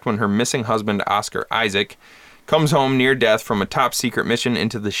shocked when her missing husband, Oscar Isaac, comes home near death from a top-secret mission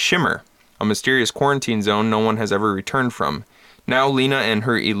into the Shimmer, a mysterious quarantine zone no one has ever returned from. Now Lena and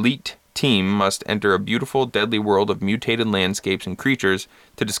her elite team must enter a beautiful, deadly world of mutated landscapes and creatures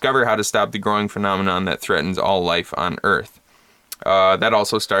to discover how to stop the growing phenomenon that threatens all life on Earth. That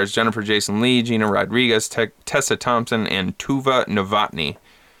also stars Jennifer Jason Leigh, Gina Rodriguez, Tessa Thompson, and Tuva Novotny.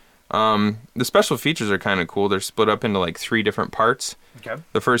 The special features are kind of cool. They're split up into like 3 different parts. Okay.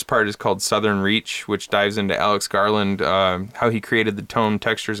 The first part is called Southern Reach, which dives into Alex Garland, how he created the tone,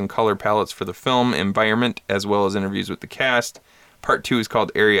 textures, and color palettes for the film environment, as well as interviews with the cast. Part 2 is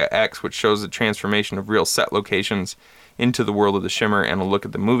called Area X, which shows the transformation of real set locations into the world of the Shimmer and a look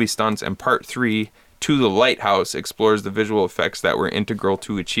at the movie stunts. And Part 3, To the Lighthouse, explores the visual effects that were integral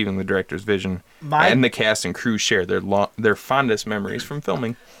to achieving the director's vision. And the cast and crew share their fondest memories from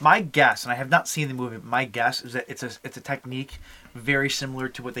filming. My guess, and I have not seen the movie, but my guess is that it's a technique very similar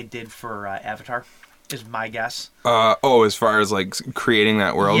to what they did for Avatar. Is my guess. As far as like creating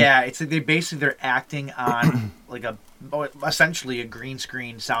that world. Yeah, it's like they're acting on like essentially a green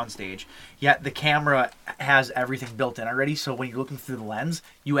screen soundstage. Yet the camera has everything built in already. So when you're looking through the lens,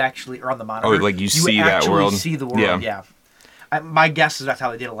 you actually or on the monitor, you see that world. See the world. Yeah. My guess is that's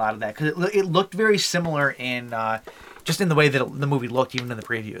how they did a lot of that because it looked very similar in. Just in the way that the movie looked, even in the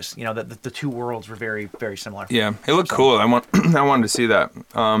previews, you know, that the 2 worlds were very, very similar. Yeah, it looked cool. I wanted to see that.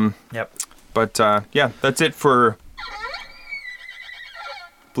 Yep. But yeah, that's it for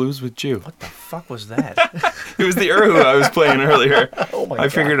Blues with Jew. What the fuck was that? It was the Urhu I was playing earlier. Oh my God. I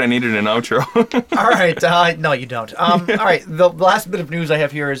figured I needed an outro. All right. No, you don't. All right. The last bit of news I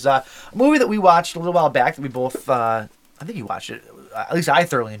have here is a movie that we watched a little while back that we both, I think you watched it. At least I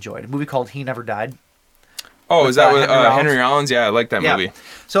thoroughly enjoyed. A movie called He Never Died. Oh, is that with Henry Rollins? Yeah, I like that movie.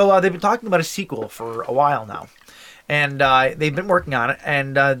 So they've been talking about a sequel for a while now. And they've been working on it.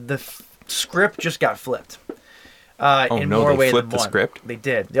 And the script just got flipped. In more ways than one. The script? They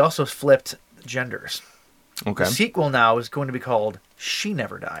did. They also flipped genders. Okay. The sequel now is going to be called She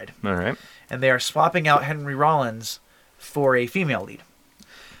Never Died. All right. And they are swapping out Henry Rollins for a female lead.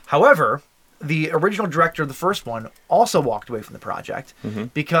 However, the original director of the first one also walked away from the project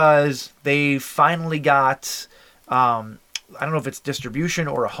because they finally got, I don't know if it's distribution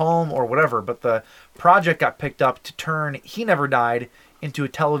or a home or whatever, but the project got picked up to turn He Never Died into a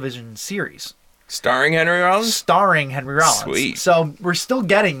television series. Starring Henry Rollins? Starring Henry Rollins. Sweet. So we're still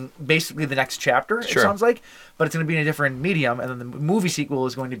getting basically the next chapter, Sure. It sounds like, but it's going to be in a different medium, and then the movie sequel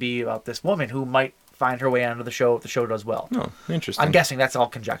is going to be about this woman who might find her way onto the show if the show does well. Oh, interesting. I'm guessing that's all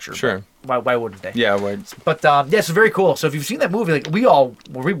conjecture. Sure. Why wouldn't they? Yeah, why? But yeah, so very cool. So if you've seen that movie, like we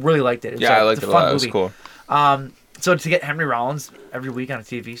really liked it. I liked it a lot. It was cool. So to get Henry Rollins every week on a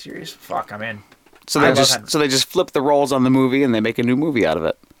TV series, fuck, I'm in. So they just flip the roles on the movie and they make a new movie out of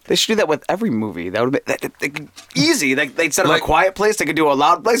it. They should do that with every movie. That would be easy. They'd set up a quiet place. They could do a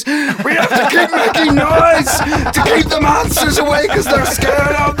loud place. We have to keep making noise to keep the monsters away because they're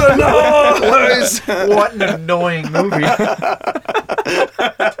scared of the noise. What an annoying movie.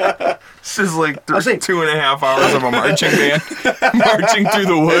 This is like 2.5 hours of a marching band marching through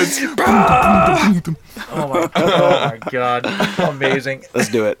the woods. Oh my god. Amazing. Let's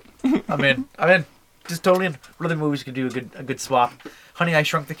do it. I'm in. Just totally in. What other movies could do a good swap? Honey, I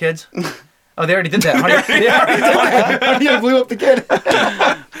Shrunk the Kids. Oh, they already did that. Honey, I Blew Up the Kid.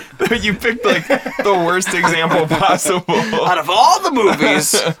 You picked like the worst example possible. Out of all the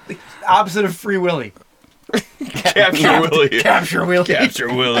movies. The opposite of Free Willy. Capture Willy. Capture Willy.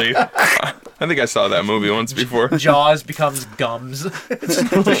 Capture Willy. I think I saw that movie once before. Jaws becomes Gums. It's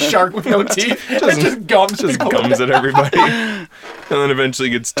a shark with no teeth. Just gums. Just gums at everybody. And then eventually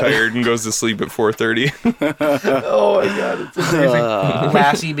gets tired and goes to sleep at 4:30. Oh my god, it's amazing.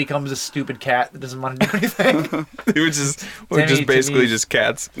 Lassie becomes a stupid cat that doesn't want to do anything. Which is basically just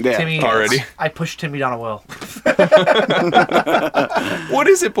cats. Yeah. Timmy, already. I pushed Timmy down a well. What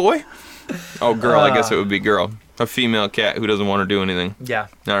is it, boy? Oh, girl. I guess it would be girl. A female cat who doesn't want to do anything. Yeah.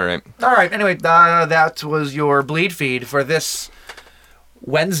 All right. Anyway, that was your bleed feed for this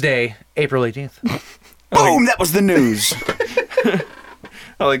Wednesday, April 18th. Boom! That was the news.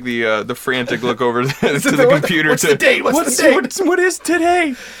 I like the frantic look over to the computer. What's the date? What's the date? What is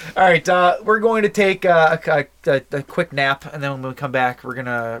today? All right, we're going to take a quick nap, and then when we come back, we're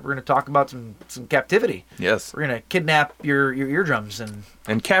gonna talk about some captivity. Yes. We're gonna kidnap your eardrums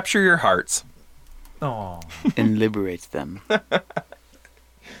And capture your hearts. And liberate them.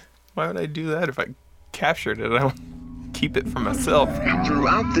 Why would I do that if I captured it? I don't keep it for myself.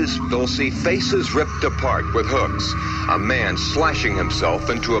 Throughout this, they'll see faces ripped apart with hooks, a man slashing himself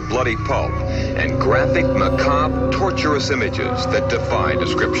into a bloody pulp, and graphic, macabre, torturous images that defy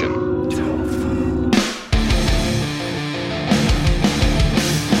description.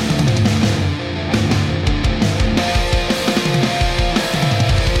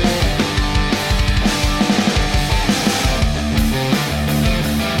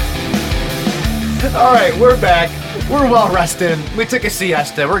 All right, we're back. We're well rested. We took a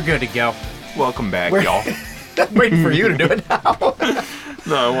siesta. We're good to go. Welcome back, y'all. I'm waiting for you to do it now.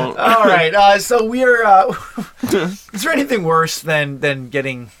 No, I won't. All right. So we're. Is there anything worse than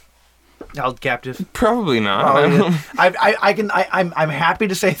getting held captive? Probably not. I'm happy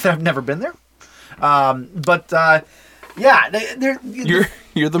to say that I've never been there. But yeah,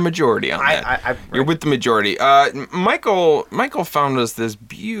 You're the majority on that. You're with the majority. Michael found us this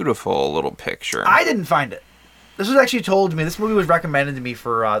beautiful little picture. I didn't find it. This was actually told to me. This movie was recommended to me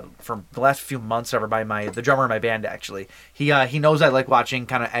for the last few months ever by the drummer in my band. Actually, he knows I like watching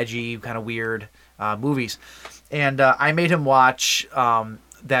kind of edgy, kind of weird movies, and I made him watch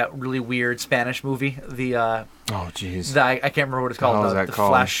that really weird Spanish movie. Oh jeez. I can't remember what it's called. What The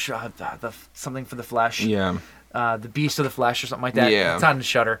called? Flesh. The something for the Flesh. Yeah. The Beast of the Flesh or something like that. Yeah. It's on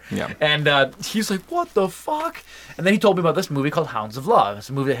Shudder. Yeah. And he's like, what the fuck? And then he told me about this movie called Hounds of Love. It's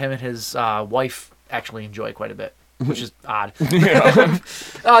a movie that him and his wife actually enjoy quite a bit, which is odd. Yeah.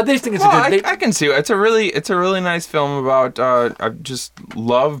 They just think it's a good... I can see it. It's a really nice film about just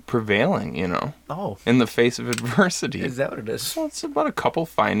love prevailing, in the face of adversity. Is that what it is? Well, it's about a couple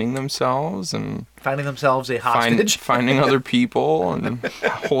finding themselves and Finding themselves a hostage. finding other people and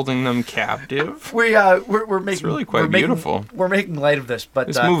holding them captive. We're making... It's really quite beautiful. We're making light of this, but...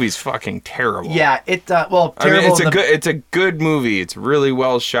 This movie's fucking terrible. Yeah, terrible. I mean, it's a good movie. It's really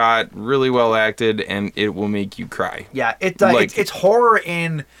well shot, really well acted, and it will make you cry. Yeah, it's horror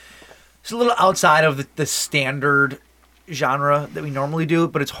in... It's a little outside of the standard genre that we normally do,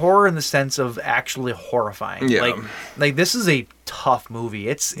 but it's horror in the sense of actually horrifying. Yeah. Like this is a tough movie.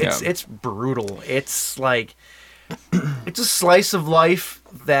 It's brutal. It's like it's a slice of life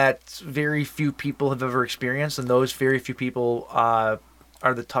that very few people have ever experienced, and those very few people are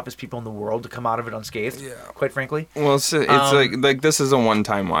the toughest people in the world to come out of it unscathed. Yeah. Quite frankly. Well, it's like this is a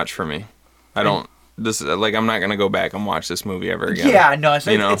one-time watch for me. This is like I'm not gonna go back and watch this movie ever again. Yeah, no,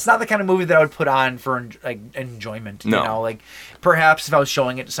 it's not the kind of movie that I would put on for enjoyment. No. You know, like perhaps if I was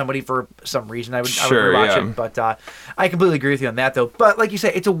showing it to somebody for some reason, I would watch it. But I completely agree with you on that, though. But like you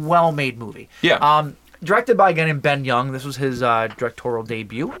say, it's a well-made movie. Yeah. Directed by a guy named Ben Young. This was his directorial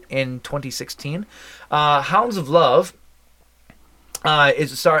debut in 2016. Hounds of Love.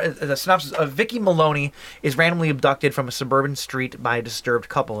 Is a synopsis of Vicky Maloney is randomly abducted from a suburban street by a disturbed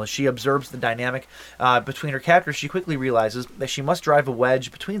couple. As she observes the dynamic between her captors, she quickly realizes that she must drive a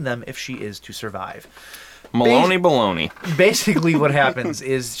wedge between them if she is to survive. Maloney baloney. Basically, what happens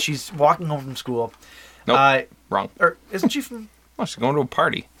is she's walking home from school. Nope, wrong. Or isn't she from? Oh, she's going to a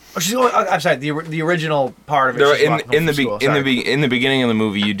party. Oh, she's going. I'm sorry. The original part of it. In the beginning of the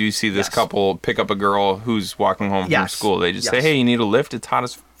movie, you do see this couple pick up a girl who's walking home from school. They just say, "Hey, you need a lift? It's hot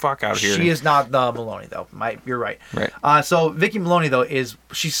as fuck out here." She is not the Maloney though. You're right. Right. So Vicky Maloney though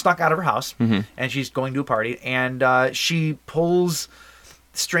she's snuck out of her house and she's going to a party and she pulls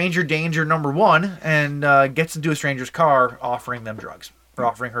stranger danger number one and gets into a stranger's car offering them drugs or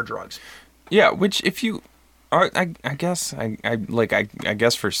offering her drugs. Yeah, which if you. I guess I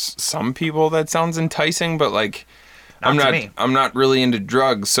guess for some people that sounds enticing, but like I'm not really into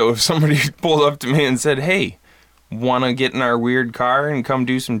drugs. So if somebody pulled up to me and said, "Hey, want to get in our weird car and come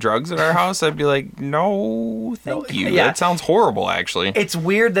do some drugs at our house?" I'd be like, "No, thank you." Yeah. That sounds horrible, actually. It's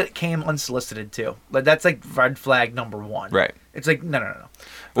weird that it came unsolicited too. Like that's like red flag number one. Right. It's like no.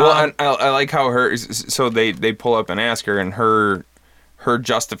 Well, I like how so they pull up and ask her, and her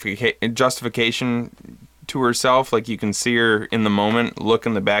justification to herself, like you can see her in the moment look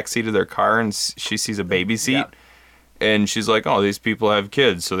in the back seat of their car and she sees a baby seat and she's like, "Oh, these people have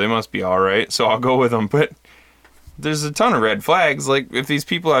kids, so they must be all right, so I'll go with them." But there's a ton of red flags. Like if these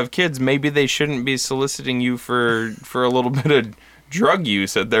people have kids, maybe they shouldn't be soliciting you for a little bit of drug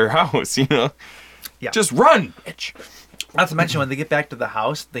use at their house, Yeah. Just run, bitch. Not to mention when they get back to the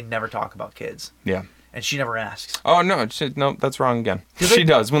house, they never talk about kids. Yeah. and she never asks. Oh no, no, that's wrong again. She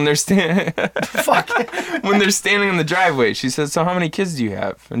does when they're Fuck. when they're standing in the driveway. She says, "So how many kids do you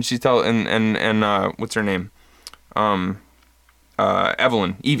have?" And she and what's her name?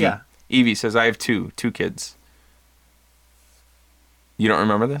 Evelyn, Evie. Yeah. Evie says, "I have two kids." You don't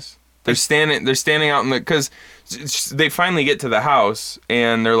remember this? They're standing out in the, because they finally get to the house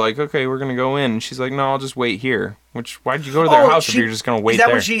and they're like, "Okay, we're gonna go in." And she's like, "No, I'll just wait here." Which, why'd you go to their house if you're just gonna wait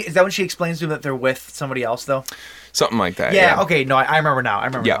there? Is that when she explains to them that they're with somebody else though? Something like that. Yeah. Okay. No, I remember now.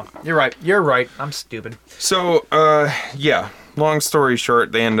 Now. You're right. I'm stupid. So, yeah. Long story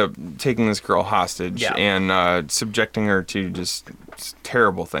short, they end up taking this girl hostage and subjecting her to just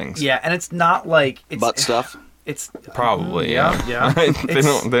terrible things. Yeah, and it's not like it's butt stuff. It's probably yeah. they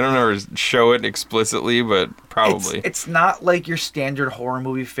don't ever show it explicitly, but probably it's not like your standard horror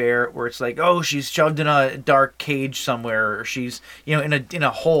movie fare where it's like, oh, she's shoved in a dark cage somewhere, or she's in a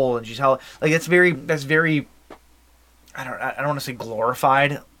hole and she's held. Like that's very I don't want to say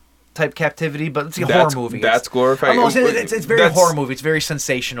glorified type captivity, but it's a horror movie. That's glorified. It's very horror movie. It's very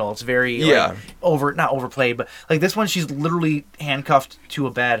sensational. It's very not overplayed, but like this one, she's literally handcuffed to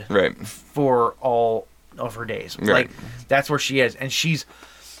a bed for all of her days. Like that's where she is, and she's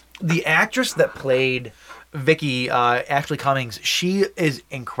the actress that played Vicky, Ashley Cummings. She is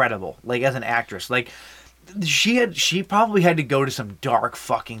incredible. Like as an actress, like she probably had to go to some dark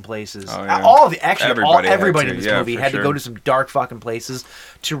fucking places. Oh, yeah. Everybody in this movie had to go to some dark fucking places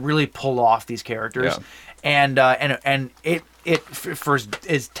to really pull off these characters. Yeah. And it for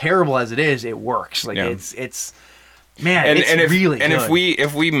as terrible as it is, it works. Like it's man, really good. And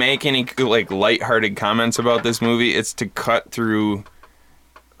if we make any like lighthearted comments about this movie, it's to cut through.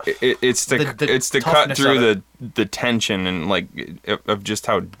 It's to cut through the tension and like of just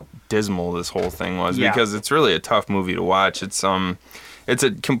how dismal this whole thing was, because it's really a tough movie to watch. It's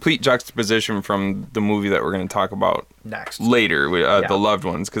a complete juxtaposition from the movie that we're going to talk about next later, The Loved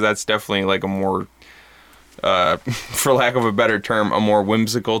Ones, because that's definitely like a more for lack of a better term, a more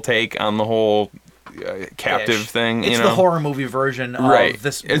whimsical take on the whole captive thing. It's the horror movie version of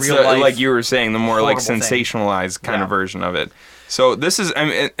this it's real life, like you were saying, the more like sensationalized kind of version of it. So this is,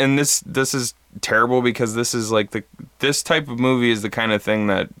 this is terrible because this is like this type of movie is the kind of thing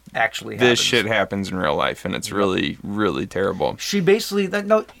that actually this shit happens in real life, and it's really, really terrible. She basically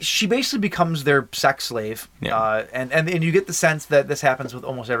becomes their sex slave, and you get the sense that this happens with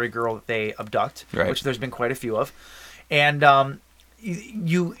almost every girl that they abduct, which there's been quite a few of, and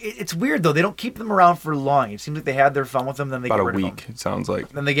it's weird though, they don't keep them around for long. It seems like they had their fun with them, then they get rid of them. About a week, it sounds like.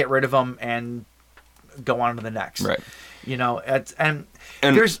 Then they get rid of them and go on to the next. Right. And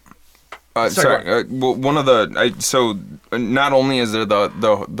there's. One of the so not only is there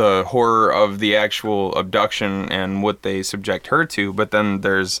the horror of the actual abduction and what they subject her to, but then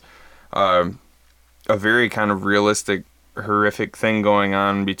there's a very kind of realistic, horrific thing going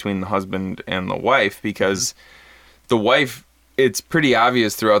on between the husband and the wife, because the wife, it's pretty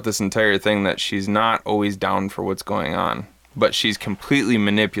obvious throughout this entire thing that she's not always down for what's going on. But she's completely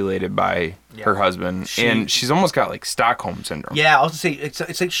manipulated by her husband, and she's almost got like Stockholm syndrome. Yeah, I was gonna say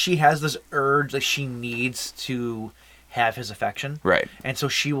it's like she has this urge that she needs to have his affection, right? And so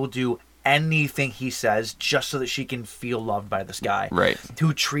she will do anything he says just so that she can feel loved by this guy, right?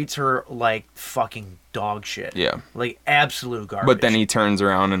 Who treats her like fucking dog shit, like absolute garbage. But then he turns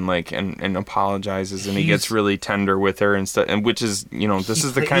around and and apologizes, and he gets really tender with her and stuff, and which is this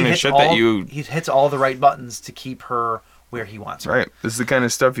is the kind of shit that he hits all the right buttons to keep her where he wants her. Right. This is the kind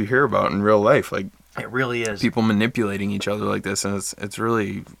of stuff you hear about in real life. Like, it really is. People manipulating each other like this, and it's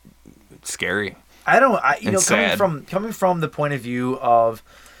really scary. Coming from the point of view of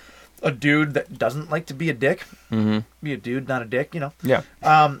a dude that doesn't like to be a dick, be a dude, not a dick, Yeah.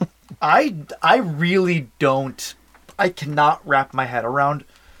 I really don't. I cannot wrap my head around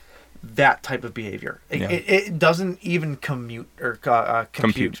that type of behavior. It doesn't even compute.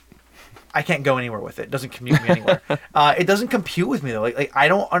 I can't go anywhere with it. It doesn't commute me anywhere. It doesn't compute with me though. Like I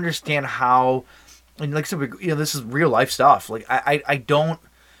don't understand how. And like I said, this is real life stuff. Like I don't.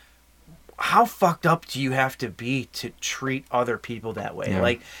 How fucked up do you have to be to treat other people that way? Yeah.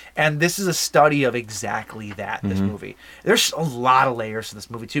 Like, and this is a study of exactly that. This movie. There's a lot of layers to this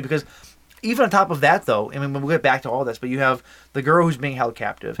movie too, because even on top of that, though, I mean, we'll get back to all this, but you have the girl who's being held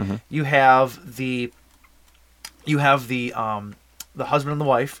captive. You have the husband and the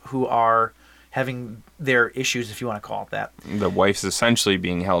wife who are having their issues, if you want to call it that. The wife's essentially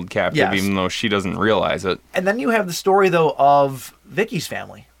being held captive, even though she doesn't realize it. And then you have the story, though, of Vicky's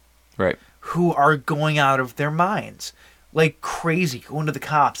family. Right. Who are going out of their minds. like crazy, going to the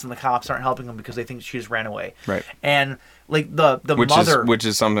cops, and the cops aren't helping them because they think she just ran away. Right. And like the which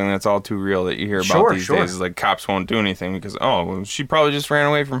is something that's all too real that you hear about Sure, these sure. days. Is like cops won't do anything because well, she probably just ran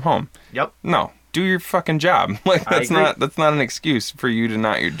away from home. Yep. No, do your fucking job. Like I agree. that's not an excuse for you to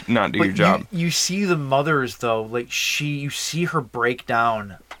not do your job. You see the mothers though, like you see her break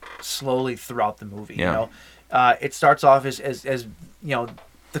down slowly throughout the movie. Yeah. You know, it starts off as you know,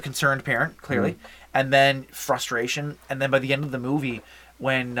 the concerned parent clearly, and then frustration, and then by the end of the movie,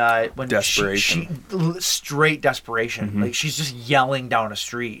 when Desperation. she straight desperation, like she's just yelling down a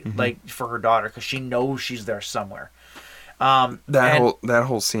street like for her daughter because she knows she's there somewhere. That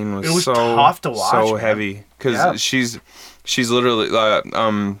whole scene was, it was so tough to watch, so man. heavy because Yeah. she's literally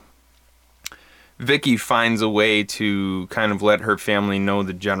Vicky finds a way to kind of let her family know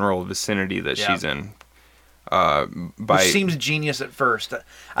the general vicinity that she's in. Which seems genius at first.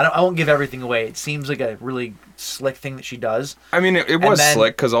 I won't give everything away. It seems like a really slick thing that she does. I mean, it was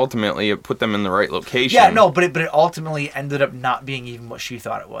slick because ultimately it put them in the right location. Yeah, no, but it ultimately ended up not being even what she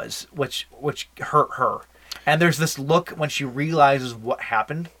thought it was, which hurt her. And there's this look when she realizes what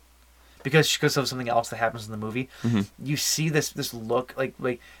happened, because of something else that happens in the movie. You see this look like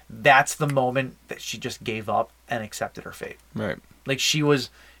that's the moment that she just gave up and accepted her fate. Right. Like she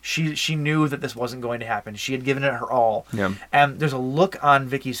knew that this wasn't going to happen. She had given it her all. Yeah. And there's a look on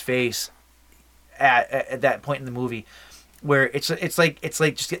Vicky's face at that point in the movie where it's like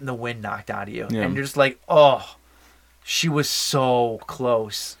just getting the wind knocked out of you. Yeah. And you're just like, oh, she was so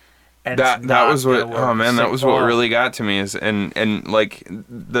close. And that was what that was what oh. really got to me is and like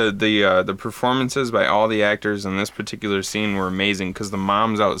the performances by all the actors in this particular scene were amazing because the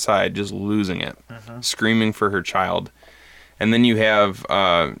mom's outside just losing it, screaming for her child. And then you have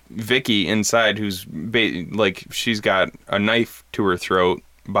Vicky inside, who's like she's got a knife to her throat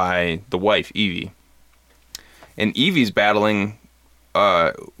by the wife Evie, and Evie's battling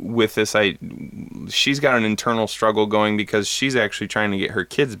with this. She's got an internal struggle going because she's actually trying to get her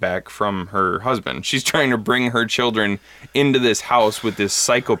kids back from her husband. She's trying to bring her children into this house with this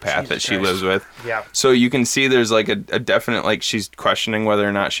psychopath that she lives with. Yeah. So you can see there's like a definite like she's questioning whether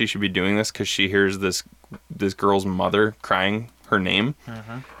or not she should be doing this because she hears this girl's mother crying her name,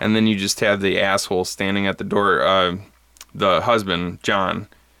 and then you just have the asshole standing at the door. The husband, John,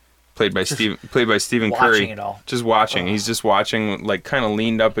 played by Stephen Curry, watching it all. just watching. He's just watching, like kind of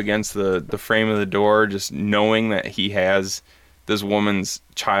leaned up against the frame of the door, just knowing that he has this woman's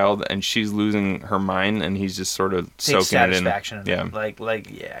child and she's losing her mind, and he's just sort of Takes soaking it in. satisfaction. Yeah, Like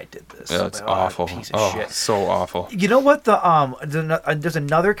yeah, I did this. yeah, it's Oh, awful. Piece of shit. So awful. You know what? There's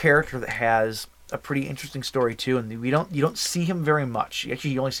another character that has a pretty interesting story too, and you don't see him very much.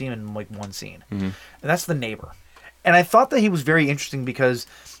 Actually, you only see him in like one scene, and that's the neighbor. And I thought that he was very interesting because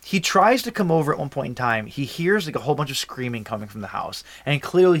he tries to come over at one point in time. He hears like a whole bunch of screaming coming from the house, and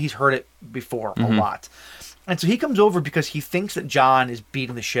clearly he's heard it before a lot. And so he comes over because he thinks that John is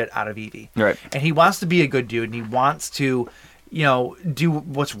beating the shit out of Evie, Right. and he wants to be a good dude, and he wants to, do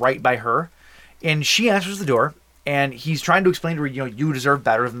what's right by her. And she answers the door. And he's trying to explain to her, you deserve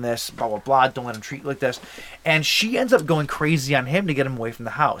better than this, blah, blah, blah. Don't let him treat you like this. And she ends up going crazy on him to get him away from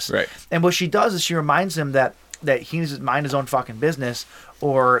the house. Right. And what she does is she reminds him that he needs to mind his own fucking business,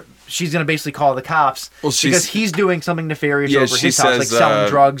 or she's going to basically call the cops because he's doing something nefarious over his house, like selling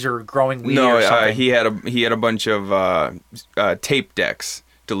drugs or growing weed or something. he had a bunch of tape decks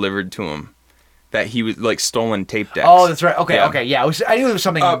delivered to him. That he was like stolen tape decks. Oh, that's right. Okay, Yeah. okay, yeah. I knew it was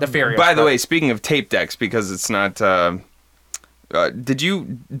something nefarious. By the way, speaking of tape decks, because it's not. Did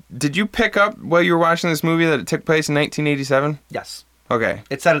you pick up while you were watching this movie that it took place in 1987? Yes, Okay.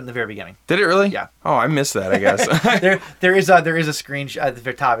 it said it in the very beginning. Did it really? Yeah. Oh, I missed that. I guess. There is a screenshot at the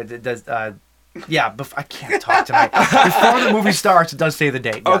very top. It does. Yeah, I can't talk tonight. Before the movie starts, it does say the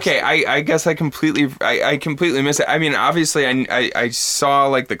date. Yes. Okay, I guess I completely missed it. I mean, obviously, I saw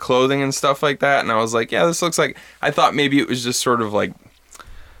like the clothing and stuff like that, and I was like, yeah, this looks like. I thought maybe it was just sort of like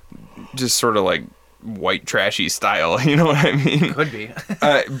white trashy style. You know what I mean? Could be.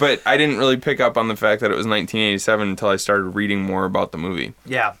 But I didn't really pick up on the fact that it was 1987 until I started reading more about the movie.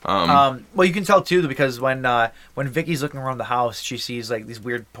 Yeah. Well, you can tell too because when Vicky's looking around the house, she sees like these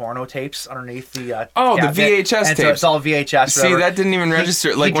weird porno tapes underneath the the cabinet, VHS and tapes. So it's all VHS. See, whatever. that didn't even register.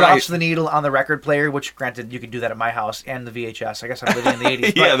 He Like when drops the needle on the record player, which granted you could do that at my house, and the VHS. I guess I'm living in the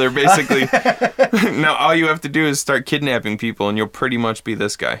 80s. yeah, they're basically now all you have to do is start kidnapping people, and you'll pretty much be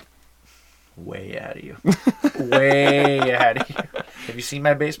this guy. Way ahead of you. Way ahead of you. Have you seen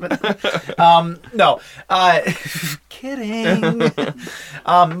my basement? No. Kidding.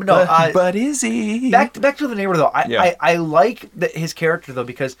 No. But is he? Back to the neighbor though. I like his character though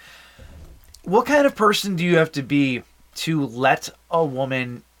because what kind of person do you have to be to let a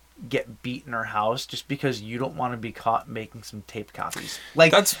woman get beat in her house just because you don't want to be caught making some taped copies.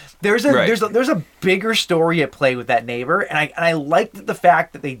 Like there's a bigger story at play with that neighbor, and I liked the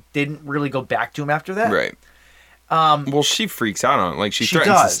fact that they didn't really go back to him after that. Right. Well, she freaks out on it. Like she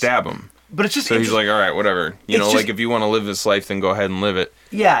threatens to stab him. But it's just so he's like, all right, whatever. You know, like if you want to live this life, then go ahead and live it.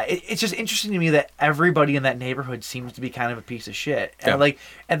 Yeah, it's just interesting to me that everybody in that neighborhood seems to be kind of a piece of shit. And like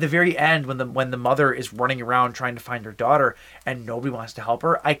at the very end, when the mother is running around trying to find her daughter and nobody wants to help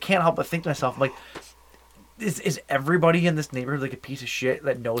her, I can't help but think to myself, like, is everybody in this neighborhood like a piece of shit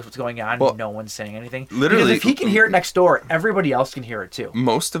that knows what's going on and no one's saying anything? Literally, because if he can hear it next door, everybody else can hear it too.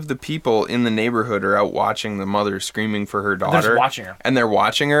 Most of the people in the neighborhood are out watching the mother screaming for her daughter. They're watching her. And they're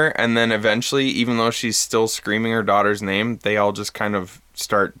watching her, and then eventually, even though she's still screaming her daughter's name, they all just kind of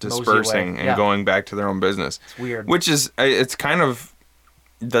start dispersing and going back to their own business. It's weird. Which is, it's kind of,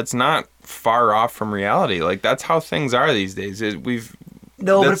 that's not far off from reality. Like, that's how things are these days.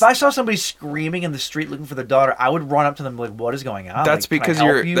 No, but if I saw somebody screaming in the street looking for their daughter, I would run up to them like, "What is going on?" That's like, because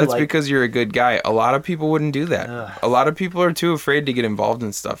because you're a good guy. A lot of people wouldn't do that. A lot of people are too afraid to get involved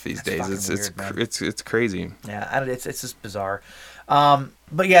in stuff these days. It's crazy. Yeah, it's just bizarre.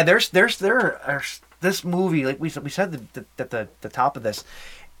 But yeah, there's this movie, like we said at the top of this,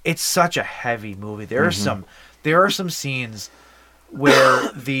 it's such a heavy movie. There are some scenes where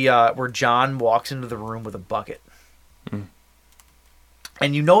where John walks into the room with a bucket.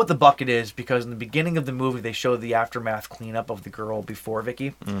 And you know what the bucket is because in the beginning of the movie they show the aftermath cleanup of the girl before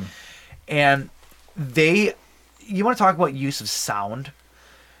Vicky. And you want to talk about use of sound?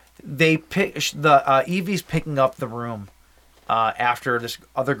 They pick Evie's picking up the room after this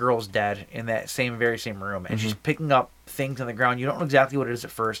other girl's dead in that very same room, and she's picking up things on the ground. You don't know exactly what it is at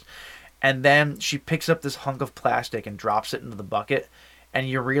first, and then she picks up this hunk of plastic and drops it into the bucket, and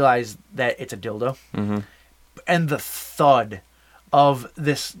you realize that it's a dildo. And the thud of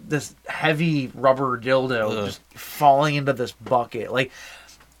this heavy rubber dildo just falling into this bucket, like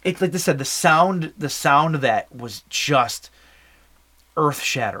they said, the sound of that was just earth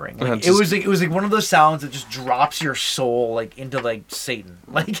shattering. Like, it was like one of those sounds that just drops your soul like into like Satan.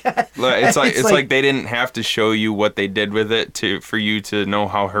 Like it's like they didn't have to show you what they did with it for you to know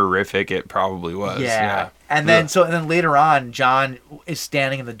how horrific it probably was. Yeah. And then later on, John is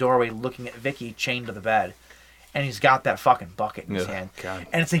standing in the doorway looking at Vicky chained to the bed. And he's got that fucking bucket in his hand. God.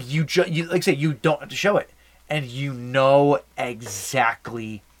 And it's like you like I say, you don't have to show it. And you know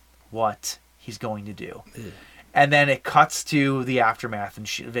exactly what he's going to do. And then it cuts to the aftermath, and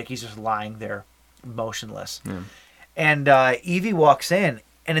Vicky's just lying there, motionless. And Evie walks in,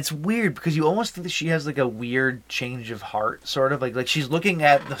 and it's weird because you almost think that she has like a weird change of heart, sort of like she's looking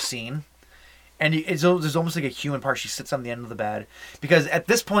at the scene, and there's almost like a human part. She sits on the end of the bed because at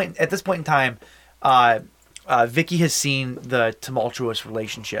this point in time, Vicky has seen the tumultuous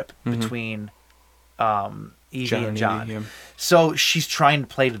relationship between Evie and John. So she's trying to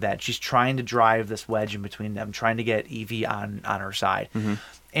play to that. She's trying to drive this wedge in between them, trying to get Evie on her side.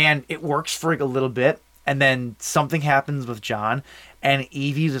 And it works for like a little bit, and then something happens with John, and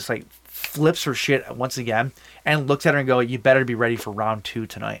Evie just like flips her shit once again and looks at her and go, "You better be ready for round 2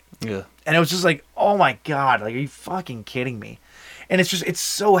 tonight." Yeah. And it was just like, oh my God, like, are you fucking kidding me? And it's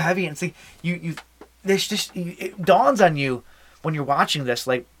so heavy, and it's like it dawns on you when you're watching this,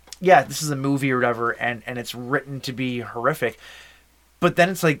 like, yeah, this is a movie or whatever, and it's written to be horrific, but then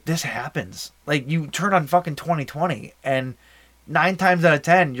it's like, this happens. Like, you turn on fucking 2020, and 9 times out of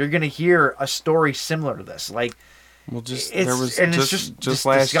 10, you're gonna hear a story similar to this. Like, well, just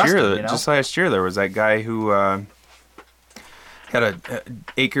last year there was that guy who had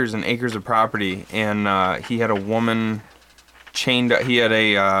acres and acres of property, and he had a woman chained up. He had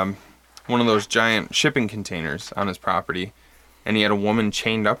a one of those giant shipping containers on his property, and he had a woman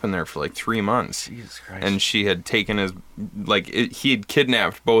chained up in there for like 3 months. Jesus Christ. And she had taken he had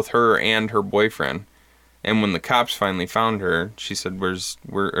kidnapped both her and her boyfriend. And when the cops finally found her, she said,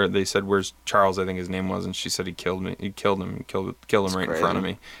 they said, "Where's Charles?" I think his name was, and she said, He killed him right in front of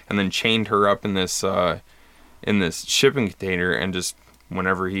me, and then chained her up in this shipping container, and just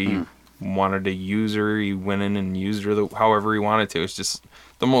whenever he wanted to use her, he went in and used her however he wanted to. It's just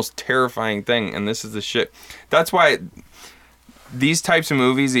the most terrifying thing, and this is the shit. That's why these types of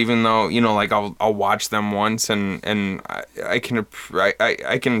movies, even though, you know, like I'll watch them once and I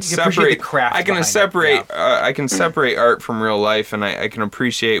can separate art from real life, and I can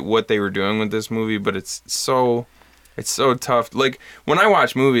appreciate what they were doing with this movie, but it's so tough. Like, when I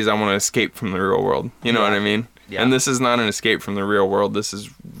watch movies, I want to escape from the real world. You know what I mean? Yeah. And this is not an escape from the real world. This is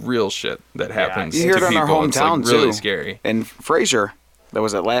real shit that happens. You hear to it in people. our hometown, it's like really too. Scary. And Frasier. There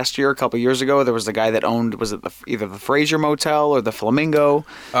was it last year, a couple years ago. There was the guy that owned, was it either the Fraser Motel or the Flamingo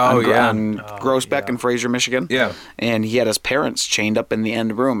on Groesbeck in Fraser, Michigan. Yeah. And he had his parents chained up in the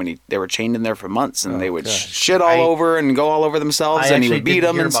end room, and they were chained in there for months, and they would shit all over and go all over themselves, and he would beat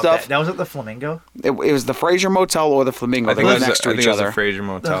them and stuff. That was at the Flamingo? It was the Fraser Motel or the Flamingo. They were next to each other. The Fraser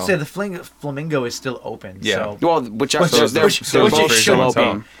Motel. I'll say the Flamingo is still open. Yeah. So. Well, whichever. They're both still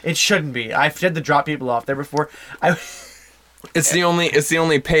open. It shouldn't be. I've had to drop people off there before. It's the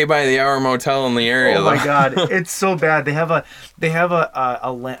only pay by the hour motel in the area. Oh my god, it's so bad. They have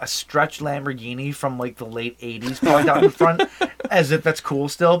a stretched Lamborghini from like the late '80s parked out in front, as if that's cool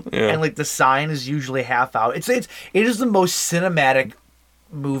still. Yeah. And like the sign is usually half out. It is the most cinematic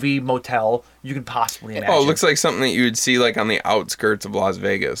movie motel you can possibly imagine. Oh, it looks like something that you would see like on the outskirts of Las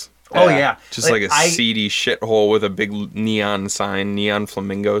Vegas. Oh yeah, just like a seedy shithole with a big neon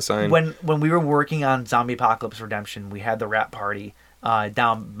flamingo sign. When we were working on Zombie Apocalypse Redemption, we had the wrap party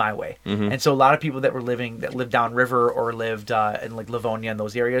down my way, and so a lot of people that lived downriver or lived in like Livonia and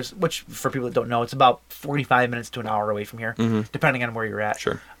those areas, which for people that don't know, it's about 45 minutes to an hour away from here, depending on where you're at.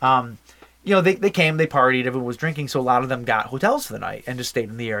 Sure. They came, they partied, everyone was drinking, so a lot of them got hotels for the night and just stayed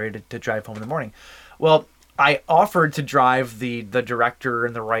in the area to drive home in the morning. Well, I offered to drive the director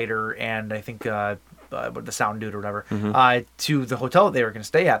and the writer and I think the sound dude or whatever to the hotel that they were going to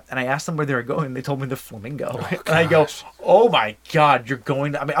stay at, and I asked them where they were going. They told me the Flamingo, and I go, "Oh my god, you're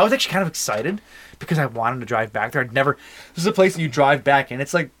going to?" I mean, I was actually kind of excited because I wanted to drive back there. This is a place that you drive back, and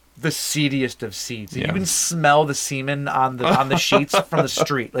it's like the seediest of seats. Yeah. You can smell the semen on the sheets from the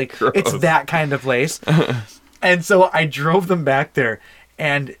street. Like Gross. It's that kind of place. And so I drove them back there,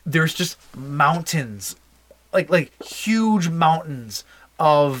 and there's just mountains. Like huge mountains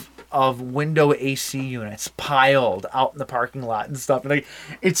of window AC units piled out in the parking lot and stuff. And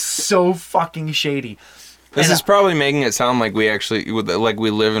it's so fucking shady. This is probably making it sound like we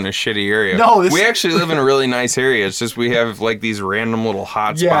live in a shitty area. No, we actually live in a really nice area. It's just we have like these random little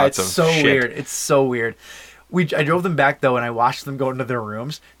hot spots. Yeah, it's of so shit. weird. It's so weird. I drove them back though, and I watched them go into their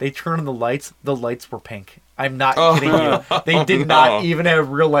rooms. They turned on the lights. The lights were pink. I'm not kidding you. They did not even have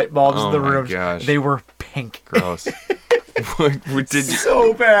real light bulbs in the rooms. Gosh. They were pink. Gross.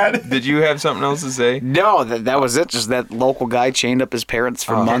 So bad. Did you have something else to say? No, that was it. Just that local guy chained up his parents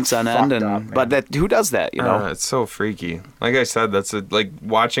for months on end, but who does that? You know, it's so freaky. Like I said, like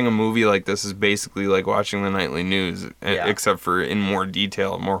watching a movie like this is basically like watching the nightly news, except for in more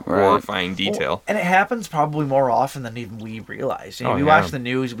detail, more horrifying detail. Well, and it happens probably more often than even we realize. We watch the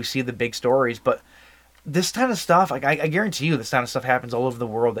news, we see the big stories, but this kind of stuff, like I guarantee you, this kind of stuff happens all over the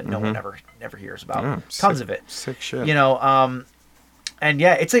world that no one ever hears about. Yeah, Tons of it. Sick shit. And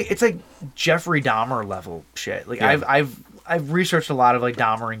yeah, it's like Jeffrey Dahmer level shit. Like I've researched a lot of like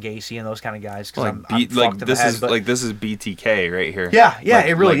Dahmer and Gacy and those kind of guys because I'm fucked in the head. This is BTK right here. Yeah,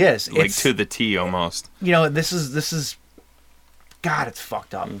 it really is. It's to the T almost. This is. God, it's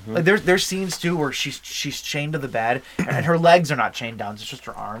fucked up. Like there's scenes too where she's chained to the bed and her legs are not chained down; it's just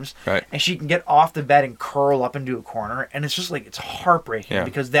her arms. Right. And she can get off the bed and curl up into a corner, and it's just like it's heartbreaking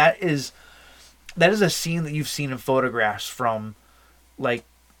because that is a scene that you've seen in photographs from, like,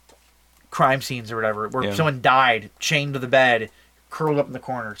 crime scenes or whatever, where someone died chained to the bed, curled up in the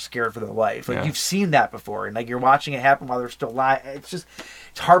corner, scared for their life. Like you've seen that before, and like you're watching it happen while they're still alive.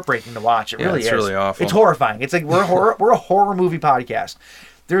 It's heartbreaking to watch. It really is. It's really awful. It's horrifying. It's like we're a horror movie podcast.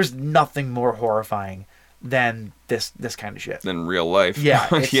 There's nothing more horrifying than this kind of shit. Than real life. Yeah.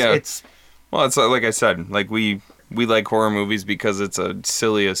 It's well, it's like I said, like we like horror movies because it's a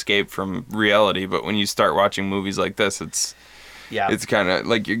silly escape from reality. But when you start watching movies like this, it's kind of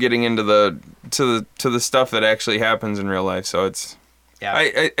like you're getting into the stuff that actually happens in real life. So it's. Yeah.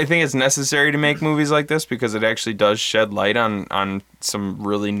 I think it's necessary to make movies like this because it actually does shed light on some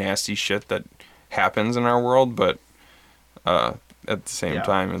really nasty shit that happens in our world, but at the same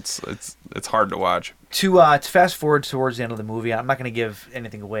time it's hard to watch. To fast forward towards the end of the movie, I'm not going to give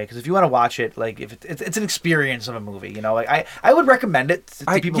anything away because if you want to watch it, like if it's an experience of a movie, like I would recommend it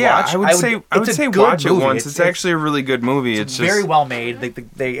to people watch. I would say watch it once. It's actually a really good movie. It's very well made.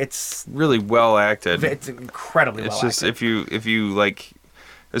 It's really well acted. It's incredibly well acted. It's just if you like,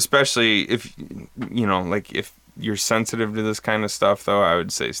 especially if like if you're sensitive to this kind of stuff, though, I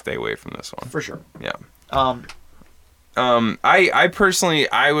would say stay away from this one for sure. Yeah. I personally,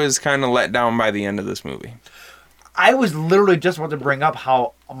 I was kind of let down by the end of this movie. I was literally just about to bring up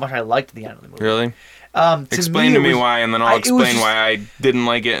how much I liked the end of the movie. Really? Explain to me why, and then I'll explain why I didn't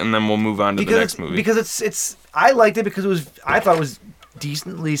like it, and then we'll move on to the next movie. Because I liked it because I thought it was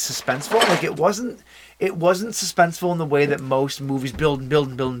decently suspenseful. Like it wasn't suspenseful in the way that most movies build and build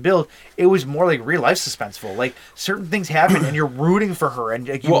and build and build. It was more like real life suspenseful. Like certain things happen and you're rooting for her and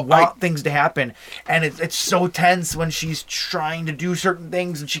like, you want things to happen. And it's so tense when she's trying to do certain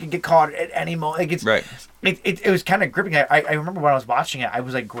things and she can get caught at any moment. Like it's right. It was kind of gripping. I remember when I was watching it, I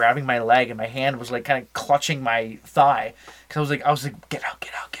was like grabbing my leg and my hand was like kind of clutching my thigh because I was like, get out.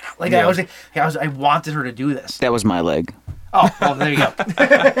 Like yeah. I wanted her to do this. That was my leg. Oh, there you go.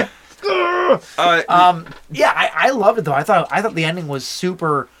 Yeah, I loved it though. I thought the ending was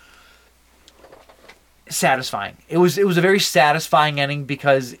super satisfying. It was a very satisfying ending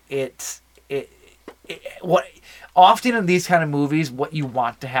because it what often in these kind of movies, what you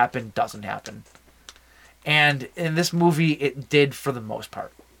want to happen doesn't happen. And in this movie, it did for the most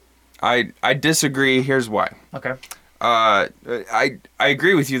part. I disagree. Here's why. Okay. I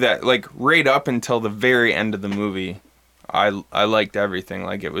agree with you that like right up until the very end of the movie, I liked everything.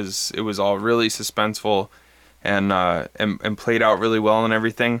 Like it was all really suspenseful, and played out really well and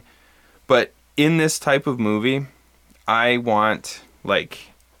everything. But in this type of movie, I want like.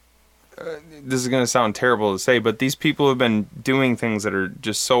 This is gonna sound terrible to say, but these people have been doing things that are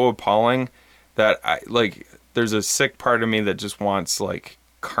just so appalling. That I like. There's a sick part of me that just wants like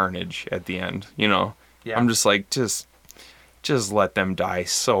carnage at the end. You know, yeah. I'm just like just let them die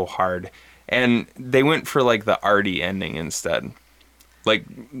so hard. And they went for like the arty ending instead. Like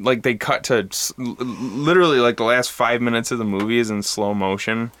they cut to literally like the last 5 minutes of the movie is in slow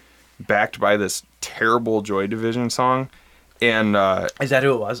motion, backed by this terrible Joy Division song. And is that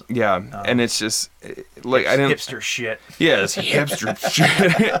who it was? Yeah, and it's just like I didn't hipster shit. Yeah, it's hipster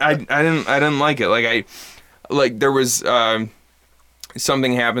shit. I didn't like it. Like there was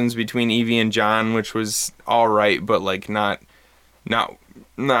something happens between Evie and John, which was all right, but like not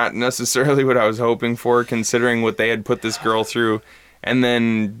necessarily what I was hoping for, considering what they had put this girl through. And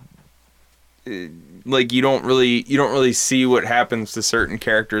then like you don't really see what happens to certain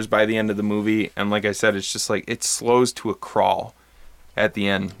characters by the end of the movie, and like I said, it's just like it slows to a crawl at the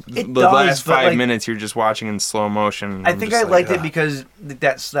end. The last 5 minutes you're just watching in slow motion. I think I liked it because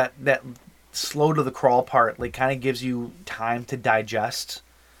that slow to the crawl part like kind of gives you time to digest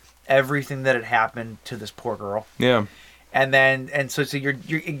everything that had happened to this poor girl. Yeah. And so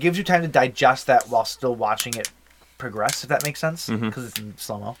it gives you time to digest that while still watching it progress, if that makes sense, because it's in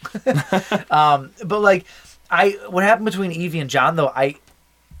slow-mo. But like what happened between Evie and John though,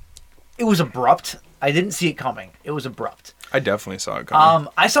 it was abrupt. I didn't see it coming. It was abrupt. I definitely saw it coming.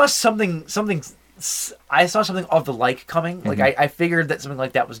 I saw something of the like coming. Like I figured that something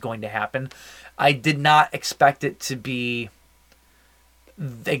like that was going to happen. I did not expect it to be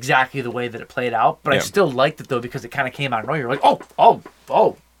exactly the way that it played out, but I still liked it though because it kind of came out of nowhere. You're like,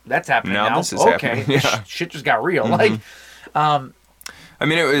 oh, that's happening now. This is okay, happening. Yeah. Shit just got real. Like, I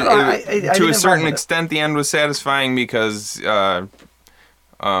mean, it was to a certain extent the end was satisfying because I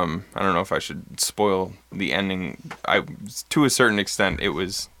don't know if I should spoil the ending. To a certain extent it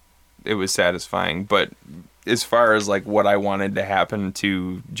was satisfying, but as far as like what I wanted to happen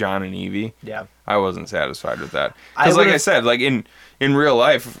to John and Evie, yeah, I wasn't satisfied with that. Because like I said, like in real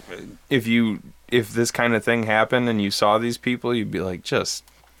life, if this kind of thing happened and you saw these people, you'd be like, just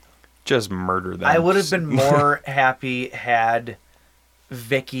murder them. I would have been more happy had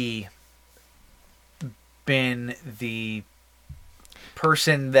Vicky been the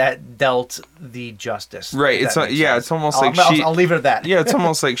person that dealt the justice. Right. It's almost like I'll leave it at that. Yeah, it's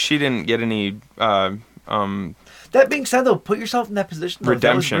almost like she didn't get any that being said though, put yourself in that position though,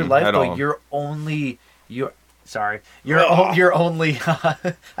 redemption if that was your life, at though, all. you're only I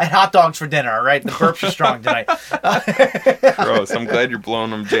had hot dogs for dinner, all right? The burps are strong tonight. Gross. I'm glad you're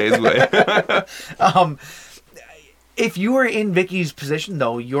blowing them Jay's way. If you were in Vicky's position,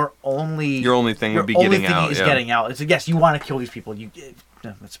 though, your only thing would be getting out. Getting out. It's like, yes, you want to kill these people.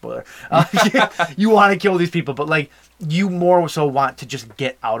 That's spoiler. You want to kill these people, but like you more so want to just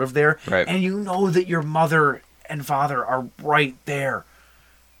get out of there. Right. And you know that your mother and father are right there.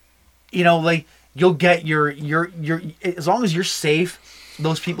 You know, like you'll get your as long as you're safe,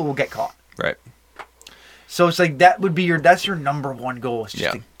 those people will get caught. Right. So it's like that's your number one goal is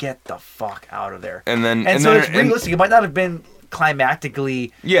just to get the fuck out of there. And so it's realistic. It might not have been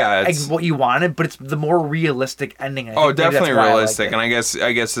climactically what you wanted, but it's the more realistic ending. Definitely realistic. And I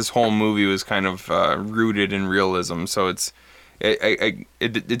guess this whole movie was kind of rooted in realism. So it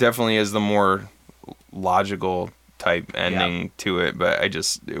definitely is the more logical type ending to it. But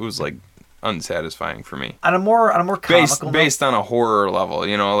it was like unsatisfying for me. On a more comical based on a horror level,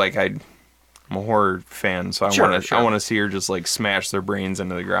 you know, like I'm a horror fan, so I want to see her just like smash their brains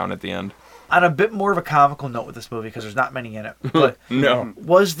into the ground at the end. On a bit more of a comical note with this movie, because there's not many in it, but No.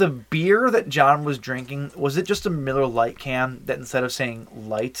 was the beer that John was drinking, was it just a Miller Lite can that instead of saying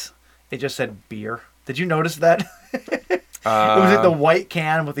light, it just said beer? Did you notice that? It was like the white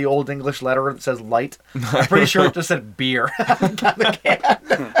can with the old English letter that says light. I'm pretty sure it just said beer on the can.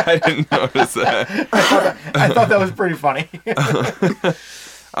 I didn't notice that. I thought that was pretty funny.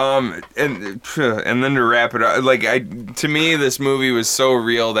 And then to wrap it up, like to me, this movie was so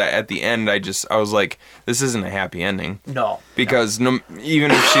real that at the end, I was like, this isn't a happy ending. No, because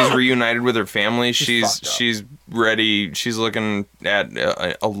even if she's reunited with her family, she's ready. She's looking at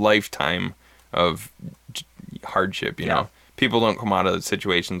a lifetime of hardship. You know, people don't come out of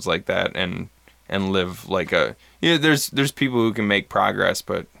situations like that and live like a. Yeah, there's people who can make progress,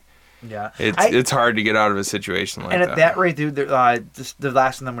 but. Yeah, it's hard to get out of a situation like that. And at that rate, dude, the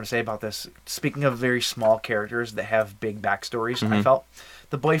last thing I'm going to say about this, speaking of very small characters that have big backstories, I felt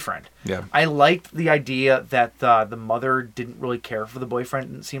the boyfriend. Yeah, I liked the idea that the mother didn't really care for the boyfriend. It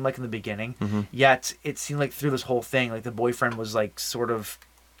didn't seem like in the beginning. Yet it seemed like through this whole thing, like the boyfriend was like sort of.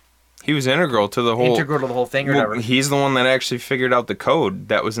 He was integral to the whole thing or whatever. He's the one that actually figured out the code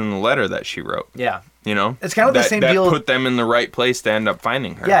that was in the letter that she wrote. Yeah. You know? It's kind of the same deal. That put them in the right place to end up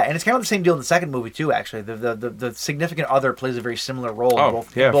finding her. Yeah, and it's kind of the same deal in the second movie, too, actually. The significant other plays a very similar role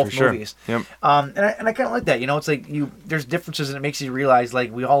in both movies. Yep. And I kind of like that. You know, it's like there's differences, and it makes you realize,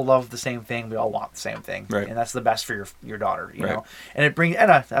 like, we all love the same thing. We all want the same thing. Right. And that's the best for your daughter, you know? And it brings,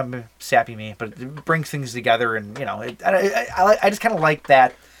 and I'm sappy me, but it brings things together, and, you know, I just kind of like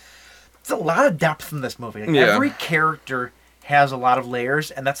that. There's a lot of depth in this movie. Like, every character has a lot of layers,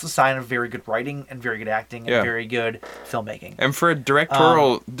 and that's the sign of very good writing and very good acting and very good filmmaking. And for a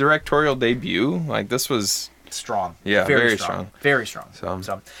directorial debut, like, this was strong. Yeah, very strong. Very strong.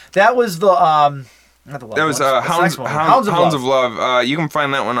 So that was the not the love. That was Hounds of Love. You can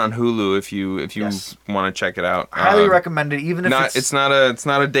find that one on Hulu if you want to check it out. Highly recommended, even if it's not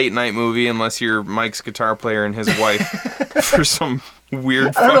a date night movie unless you're Mike's guitar player and his wife for some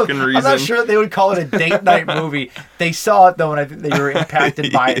weird fucking reason. I'm not sure that they would call it a date night movie. They saw it though, and I think they were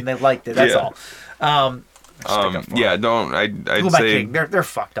impacted by it, and they liked it. That's all. I'd say they're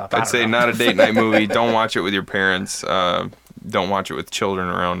fucked up. I'd say not a date night movie. Don't watch it with your parents. Don't watch it with children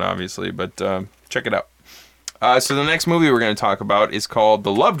around, obviously, but check it out. So the next movie we're going to talk about is called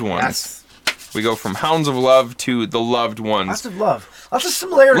The Loved Ones. Yes. We go from Hounds of Love to The Loved Ones. Lots of love. Lots of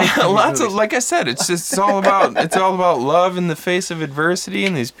similarities. Like I said, it's all about love in the face of adversity,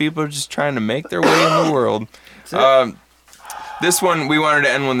 and these people are just trying to make their way in the world. This one we wanted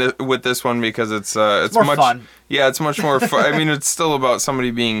to end with this one because it's more much fun. Yeah, it's much more fun. I mean, it's still about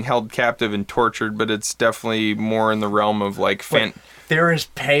somebody being held captive and tortured, but it's definitely more in the realm of like there is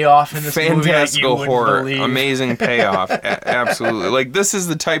payoff in this movie fantastical like you horror, believe. Amazing payoff. Absolutely. Like, this is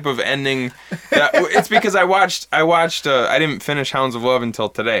the type of ending that it's because I watched I didn't finish Hounds of Love until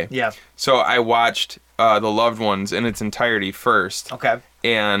today. Yeah. So I watched The Loved Ones in its entirety first. Okay.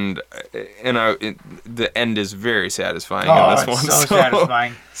 And the end is very satisfying in this one. So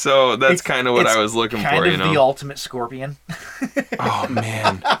satisfying. So that's kind of what I was looking for, you know. The ultimate Scorpion. Oh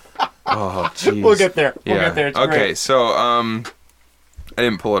man. Oh jeez. We'll get there. It's okay, great. So I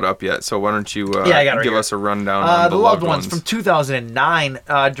didn't pull it up yet, so why don't you give us a rundown on The Loved Ones from 2009,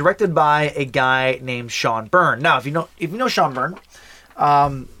 directed by a guy named Sean Byrne. Now, if you know Sean Byrne,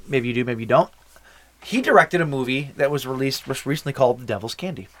 maybe you do, maybe you don't. He directed a movie that was released just recently called The Devil's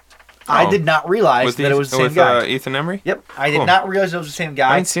Candy. I did not realize that it was the same guy. Ethan Embry? Yep. I did not realize it was the same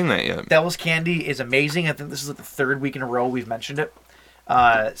guy. I ain't seen that yet. Devil's Candy is amazing. I think this is like the third week in a row we've mentioned it.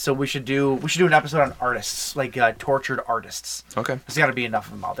 So we should do an episode on artists, like tortured artists. Okay. There's got to be enough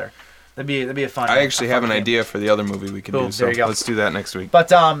of them out there. That'd be a fun. I actually have an idea for the other movie we can do. So there you go. Let's do that next week.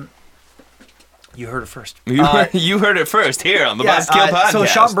 But you heard it first. You heard it first here on the Buzzkill Podcast. So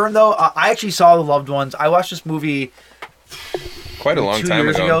Sean Byrne, though, I actually saw The Loved Ones. I watched this movie quite a long time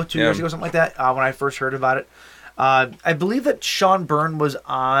ago. 2 years ago, something like that. When I first heard about it, I believe that Sean Byrne was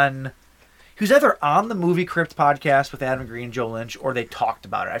on. He was either on the Movie Crypt podcast with Adam Green and Joe Lynch, or they talked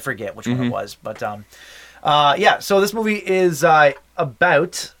about it. I forget which one it was, but so this movie is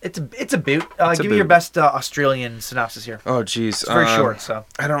about. It's about. Give me your best Australian synopsis here. Oh, geez, it's very short. So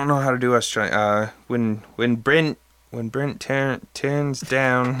I don't know how to do Australian. When Brent turns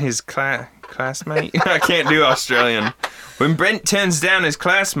down his classmate, I can't do Australian. When Brent turns down his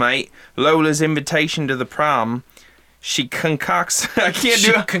classmate, Lola's invitation to the prom. She concocts. I can't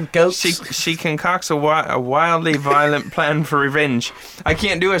do it. She concocts a wildly violent plan for revenge. I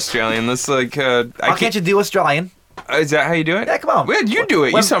can't do Australian. That's like. Can't you do Australian? Is that how you do it? Yeah, come on. Well, you do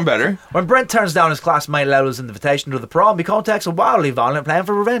it. You sound better. When Brent turns down his classmate Lola's invitation to the prom, he contacts a wildly violent plan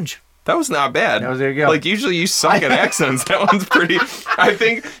for revenge. That was not bad. There you go. Like, usually you suck at accents. That one's pretty...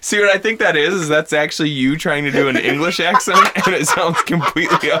 See, what I think that is that's actually you trying to do an English accent, and it sounds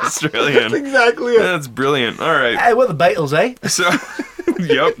completely Australian. That's exactly it. That's brilliant. All right. Hey, what the Beatles, eh? So,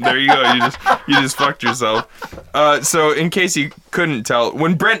 yep, there you go. You just fucked yourself. So, in case you couldn't tell,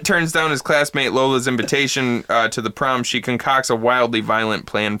 when Brent turns down his classmate Lola's invitation to the prom, she concocts a wildly violent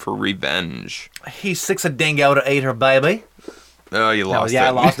plan for revenge. He sicks a dingo to eat her baby. Oh, you lost it. Yeah, I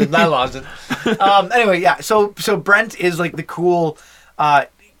lost it. I lost it. Anyway, yeah. So Brent is like the cool,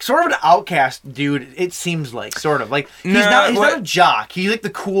 sort of an outcast dude. It seems like sort of like he's not a jock. He's like the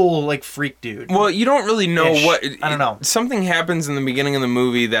cool like freak dude. Well, you don't really know what. I don't know. Something happens in the beginning of the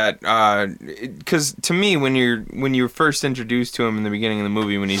movie that, because to me, when you're first introduced to him in the beginning of the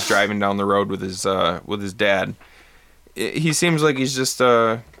movie, when he's driving down the road with his dad, he seems like he's just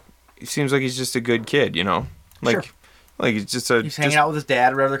a good kid, you know, like. Sure. Like he's hanging out with his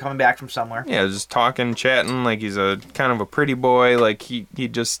dad, wherever they're coming back from somewhere. Yeah, just talking, chatting. Like he's a kind of a pretty boy. Like he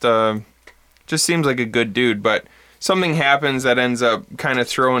just seems like a good dude. But something happens that ends up kind of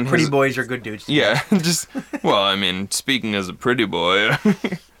throwing pretty boys are good dudes. Yeah, well, I mean, speaking as a pretty boy,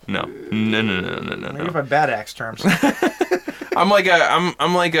 no. Maybe by bad axe terms. I'm like an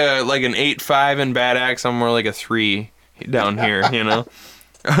 8.5 in bad axe. I'm more like a 3 down here. You know.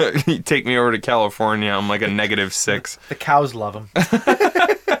 You take me over to California, I'm like a -6. The cows love him.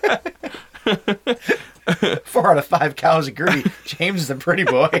 4 out of 5 cows agree. James is a pretty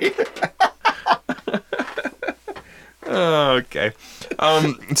boy. Okay.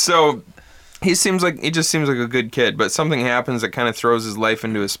 So he just seems like a good kid, but something happens that kind of throws his life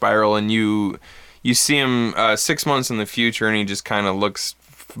into a spiral, and you see him 6 months in the future, and he just kind of looks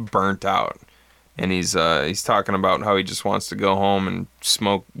burnt out. And he's talking about how he just wants to go home and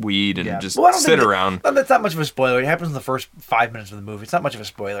smoke weed and just sit around. That's not much of a spoiler. It happens in the first 5 minutes of the movie. It's not much of a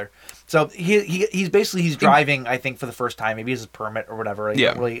spoiler. So he's driving, I think, for the first time. Maybe he has his permit or whatever.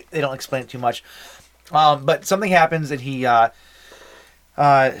 They don't explain it too much. But something happens and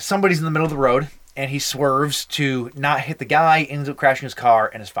somebody's in the middle of the road and he swerves to not hit the guy, ends up crashing his car,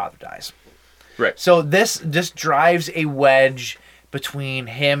 and his father dies. Right. So this drives a wedge between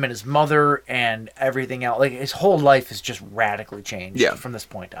him and his mother and everything else. Like, his whole life has just radically changed from this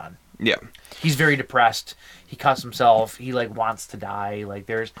point on. Yeah. He's very depressed. He cuts himself. He, like, wants to die. Like,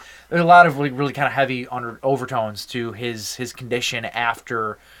 there's a lot of really kind of heavy overtones to his condition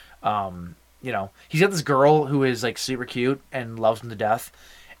after, he's got this girl who is, like, super cute and loves him to death.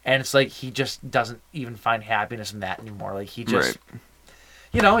 And it's like he just doesn't even find happiness in that anymore. Like, he just... Right.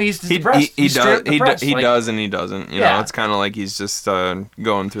 He's depressed. He does and he doesn't. You know, it's kind of like he's just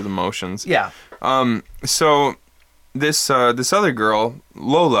going through the motions. Yeah. So this other girl,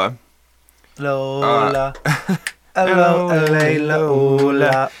 Lola. Lola.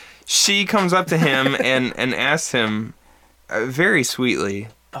 She comes up to him and asks him very sweetly.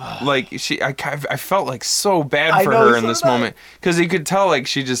 Like I felt like so bad for her in this moment, because you could tell like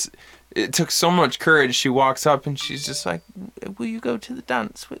it took so much courage. She walks up and she's just like, "Will you go to the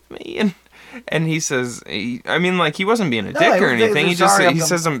dance with me?" And he says, he wasn't being a dick or anything. He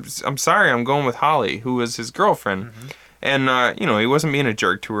says, "I'm sorry, I'm going with Holly," who was his girlfriend, and he wasn't being a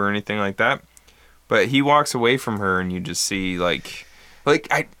jerk to her or anything like that. But he walks away from her, and you just see I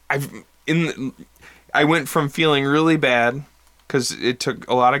went from feeling really bad, because it took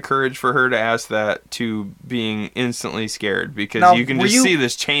a lot of courage for her to ask that, to being instantly scared, because now, you can just see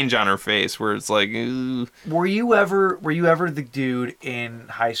this change on her face where it's like, ooh. Were you ever the dude in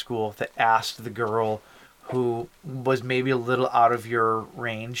high school that asked the girl who was maybe a little out of your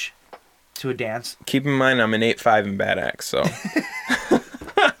range to a dance? Keep in mind, I'm an 8'5" in bad axe, so.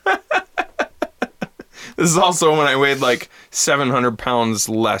 This is also when I weighed like 700 pounds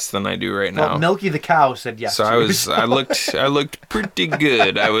less than I do right now. Well, Milky the cow said yes. So I looked pretty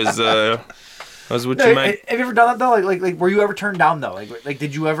good. I was what you might. Have you ever done that though? Like were you ever turned down though? Like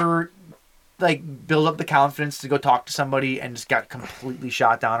did you ever like build up the confidence to go talk to somebody and just got completely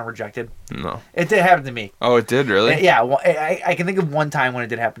shot down and rejected? No. It did happen to me. Oh, it did really? Yeah. Well, I can think of one time when it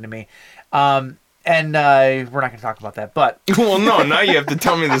did happen to me. And we're not going to talk about that, but... Well, no, now you have to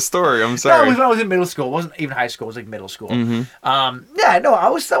tell me the story. I'm sorry. No, it was when I was in middle school. It wasn't even high school. It was like middle school. Mm-hmm. I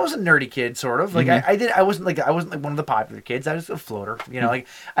was a nerdy kid, sort of. Like, I wasn't like one of the popular kids. I was a floater. Like,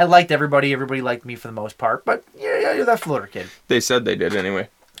 I liked everybody. Everybody liked me for the most part. But, yeah, you're that floater kid. They said they did anyway.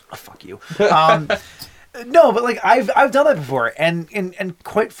 Oh, fuck you. No, but like I've done that before, and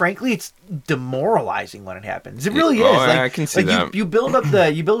quite frankly, it's demoralizing when it happens. It really is. Like, I can see that. You build up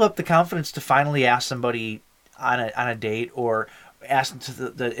the confidence to finally ask somebody on a date or asked to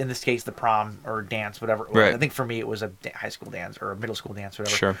the in this case the prom or dance, whatever. Right. I think for me it was a high school dance or a middle school dance,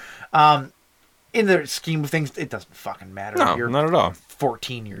 whatever. Sure. In the scheme of things, it doesn't fucking matter. No, You're not at all.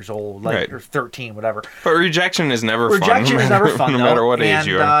 14 years old, like Right. or 13, whatever. But rejection is never Rejection fun. is never fun, no though. matter what age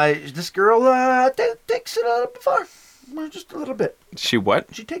you are. And this girl takes it a little bit far, just a little bit. She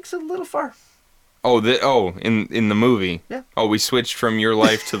what? She takes it a little far. Oh, in the movie. Yeah. Oh, we switched from your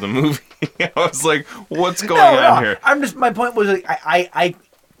life to the movie. I was like, what's going No, on here? I'm just. My point was, like, I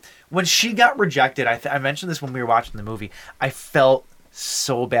when she got rejected, I mentioned this when we were watching the movie. I felt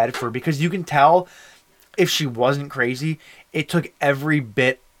so bad for her because you can tell if she wasn't crazy, it took every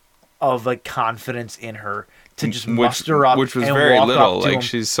bit of like confidence in her to just muster up, which was and very walk little. up to Like him.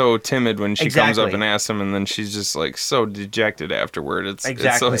 she's so timid when she comes up Exactly. and asks him, and then she's just like so dejected afterward. It's so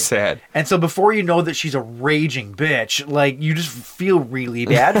Exactly. sad. And so before you know that she's a raging bitch, like you just feel really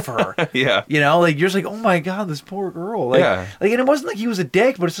bad for her. Yeah. You know, like you're just like, oh my god, this poor girl. Like, Yeah. Like, and it wasn't like he was a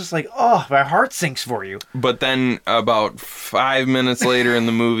dick, but it's just like, oh, my heart sinks for you. But then about 5 minutes later in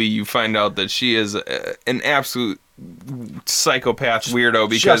the movie, you find out that she is an absolute psychopath weirdo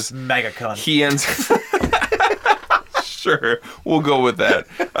because Just mega cunt. he ends. Sure, we'll go with that.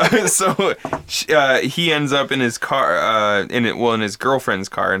 He ends up in his car, in his girlfriend's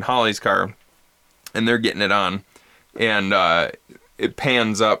car, in Holly's car, and they're getting it on, and it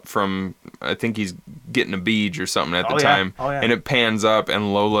pans up from, I think he's getting a beach or something at the time, and it pans up,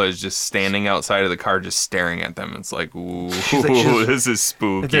 and Lola is just standing outside of the car, just staring at them. It's like, ooh, she's this is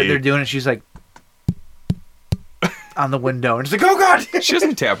spooky. They're doing it. She's like on the window, and she's like, oh god. She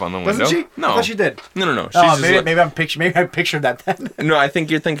doesn't tap on the window. Doesn't she? No, I thought she did. No. She's Oh, just maybe, like- maybe I pictured that then. No, I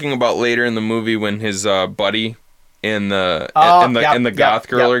think you're thinking about later in the movie when his buddy and the goth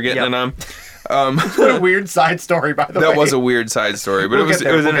girl are getting it on. What a weird side story, by the way. That was a weird side story, but We'll it was get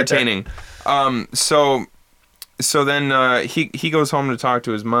there, it was we'll get there. entertaining. So then he goes home to talk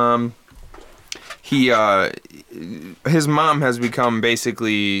to his mom. His mom has become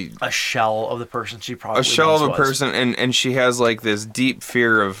basically a shell of the person she probably a shell of a once was. person, and she has like this deep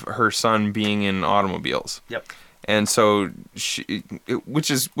fear of her son being in automobiles. Yep. And so which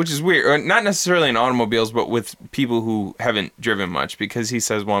is weird, or not necessarily in automobiles, but with people who haven't driven much, because he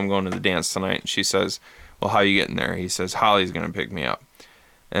says, well, I'm going to the dance tonight. And she says, well, how are you getting there? He says, Holly's going to pick me up.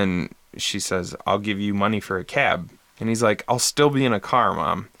 And she says, I'll give you money for a cab. And he's like, I'll still be in a car,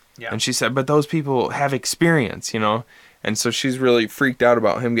 Mom. Yeah. And she said, but those people have experience, you know? And so she's really freaked out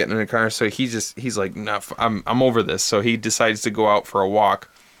about him getting in a car. So he's like, nah, I'm over this. So he decides to go out for a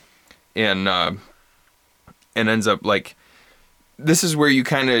walk, and ends up like, this is where you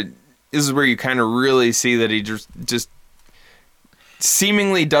kind of really see that he just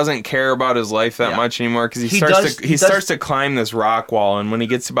seemingly doesn't care about his life that much anymore, because he starts to climb this rock wall, and when he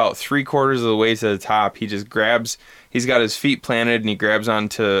gets about 3/4 of the way to the top, he's got his feet planted and he grabs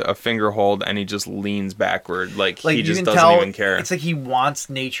onto a finger hold and he just leans backward, like he you just can doesn't tell, even care. It's like he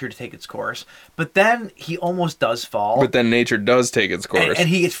wants nature to take its course, but then he almost does fall. But then nature does take its course, and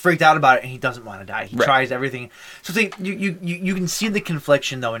he gets freaked out about it, and he doesn't want to die. He Right. tries everything. So it's like, you can see the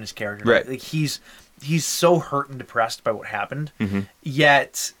confliction though in his character. Right. Like he's so hurt and depressed by what happened, Mm-hmm.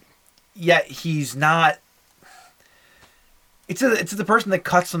 yet he's not. It's the person that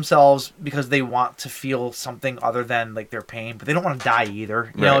cuts themselves because they want to feel something other than like their pain, but they don't want to die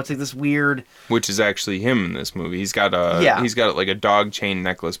either. You know, Right. it's like this weird. which is actually him in this movie. He's got like a dog chain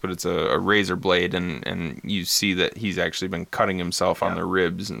necklace, but it's a razor blade, and you see that he's actually been cutting himself on the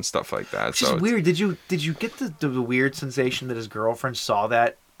ribs and stuff like that. It's So just it's- weird. Did you get the weird sensation that his girlfriend saw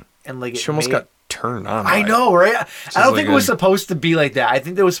that and like she almost got turned on. I by it. know, right? I don't like think it was supposed to be like that. I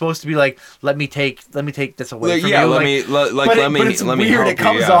think it was supposed to be like, let me take this away from Yeah, you. let me but it's let me weird. help It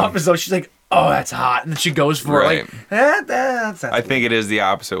comes you, yeah. off as though she's like, oh, that's hot, and then she goes for Right. it. Like, that's I think it is the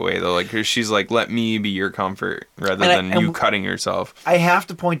opposite way though. Like she's like, let me be your comfort rather And than you cutting yourself. I have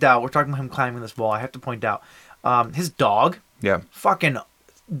to point out, we're talking about him climbing this wall. I have to point out, his dog, Yeah. fucking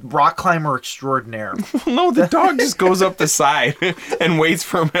rock climber extraordinaire. No, the dog just goes up the side and waits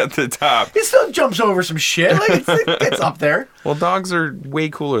for him at the top. He still jumps over some shit. Like it's up there. Well, dogs are way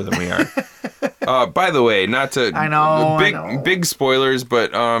cooler than we are. By the way, not to I know. big spoilers, but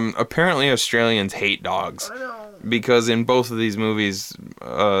apparently Australians hate dogs. Because in both of these movies,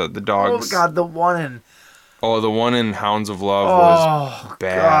 the dogs. Oh god, the one in Hounds of Love was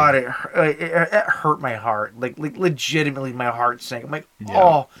bad. God, it hurt my heart. Like legitimately, my heart sank. I'm like,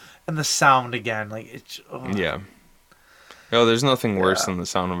 oh, and the sound again. Like it's. Oh. Yeah. No, there's nothing worse than the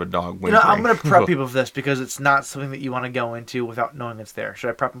sound of a dog whimpering. You know, I'm gonna prep people for this because it's not something that you want to go into without knowing it's there. Should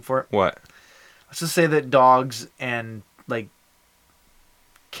I prep them for it? What? Let's just say that dogs and like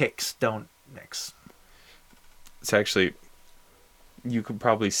kicks don't mix. It's actually you could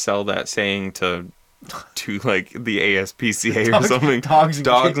probably sell that saying to like the ASPCA or something.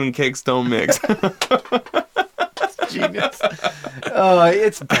 Dogs and kicks don't mix. Genius. Oh,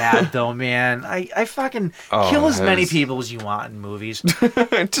 it's bad though, man. I fucking kill as many people as you want in movies.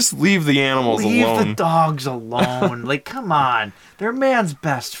 Just leave the animals alone. Leave the dogs alone. Like, come on. They're man's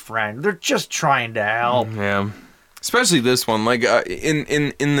best friend. They're just trying to help. Yeah. Especially this one. Like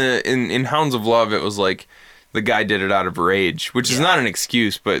in Hounds of Love, it was like the guy did it out of rage, which is not an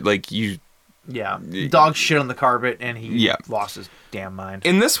excuse, but like you. Yeah. Dog shit on the carpet and he lost his damn mind.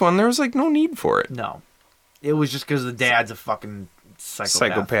 In this one, there was like no need for it. No. It was just because the dad's a fucking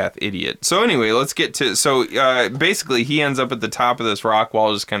psychopath idiot. So anyway, let's get to... So basically, he ends up at the top of this rock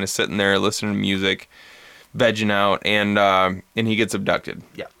wall, just kind of sitting there, listening to music, vegging out, and he gets abducted.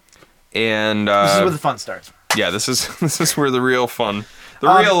 Yeah. And... this is where the fun starts. Yeah, this is where the real fun...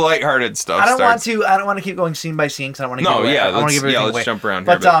 real lighthearted stuff starts. I don't want to keep going scene by scene because I don't want to give away. I don't want to give everything away. Let's jump around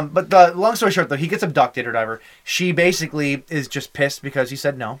but, here. But the long story short, though, he gets abducted or whatever. She basically is just pissed because he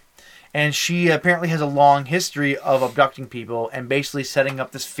said no. And she apparently has a long history of abducting people and basically setting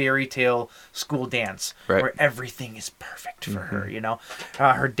up this fairy tale school dance where everything is perfect for her, you know?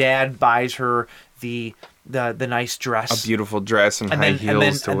 Her dad buys her the nice dress. A beautiful dress and high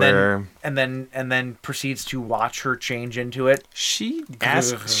heels to wear. And then proceeds to watch her change into it. She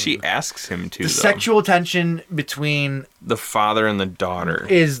asks him to, The sexual tension between the father and the daughter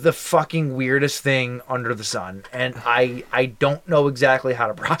is the fucking weirdest thing under the sun. And I don't know exactly how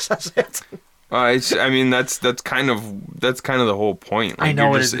to process it. I mean that's kind of the whole point. Like, I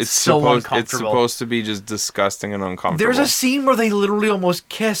know it's so uncomfortable. It's supposed to be just disgusting and uncomfortable. There's a scene where they literally almost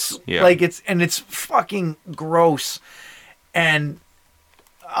kiss, like it's fucking gross, and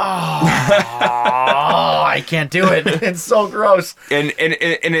I can't do it. It's so gross.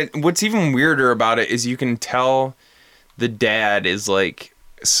 And what's even weirder about it is you can tell the dad is like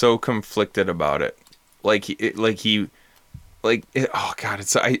so conflicted about it, oh god,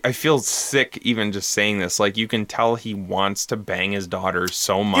 I feel sick even just saying this. Like, you can tell he wants to bang his daughter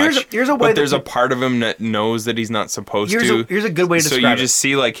so much. There's a part of him that knows that he's not supposed to. Here's a good way to describe it. So you just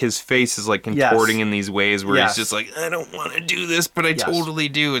see like his face is like contorting in these ways where he's just like, I don't want to do this, but I totally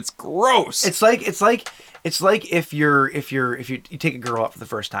do. It's gross. It's like if you take a girl out for the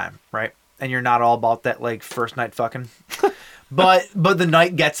first time, right? And you're not all about that like first night fucking. But the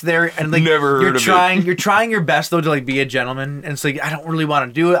night gets there and like you're trying your best though to like be a gentleman, and it's like, I don't really want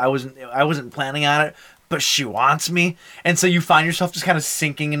to do it. I wasn't planning on it, but she wants me, and so you find yourself just kind of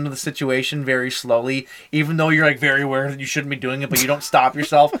sinking into the situation very slowly, even though you're like very aware that you shouldn't be doing it, but you don't stop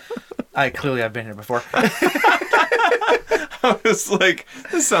yourself. I've been here before. I was like,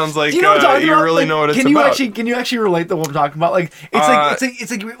 this sounds like you really know what it's about. Can you actually relate to what I'm talking about? Like it's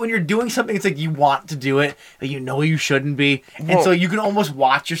like when you're doing something, it's like you want to do it, but you know you shouldn't be, and so you can almost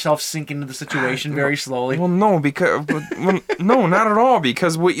watch yourself sink into the situation very slowly. Well, no, no, not at all.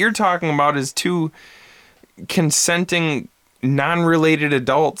 Because what you're talking about is two consenting, non-related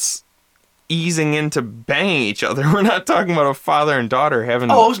adults easing into banging each other. We're not talking about a father and daughter having.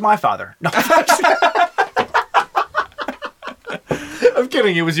 Oh, it was my father. No. I'm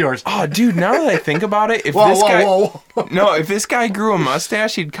kidding. It was yours. Oh, dude! Now that I think about it, if this guy grew a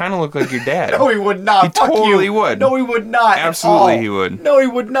mustache, he'd kind of look like your dad. No, he would not. He totally would. No, he would not. Absolutely, he would. No, he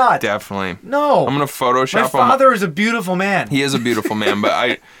would not. Definitely. No. I'm gonna Photoshop him. My father is a beautiful man. He is a beautiful man, but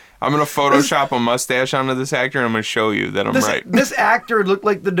I'm gonna Photoshop a mustache onto this actor, and I'm gonna show you that I'm right. This actor looked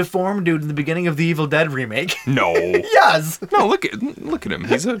like the deformed dude in the beginning of the Evil Dead remake. No. Yes. No, look at him.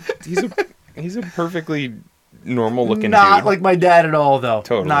 He's a perfectly normal looking dude. Not like my dad at all, though.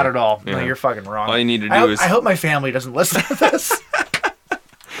 Totally. Not at all. Yeah. No, you're fucking wrong. All you need to do is... I hope my family doesn't listen to this.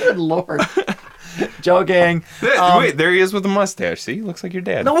 Good Lord. Joking. Wait, there he is with a mustache. See? He looks like your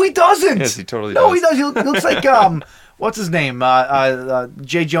dad. No, he doesn't. Yes, he totally does. No, he does. He looks like, what's his name?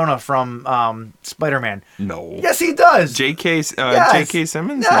 Jay Jonah from Spider-Man. No. Yes, he does. J.K.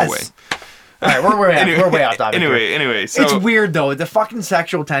 Simmons? Yes. No way. All right, we're way off topic. Anyway, so it's weird though. The fucking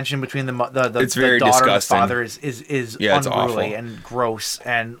sexual tension between the it's very daughter disgusting. And the father is unruly and gross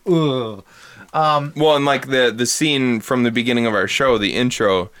and ugh. Well, and like the scene from the beginning of our show, the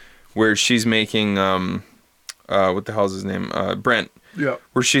intro, where she's making what the hell's his name? Brent. Yeah.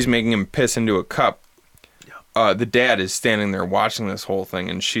 Where she's making him piss into a cup. The dad is standing there watching this whole thing,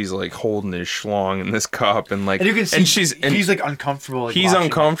 and she's like holding his schlong in this cup, and like, and you can see he's like uncomfortable. Like, he's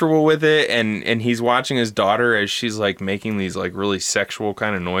uncomfortable with it, and he's watching his daughter as she's like making these like really sexual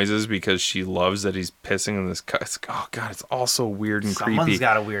kind of noises because she loves that he's pissing in this cup. Oh god, it's all so weird and creepy. Someone's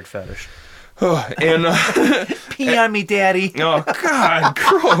got a weird fetish. And pee on me, daddy. Oh god,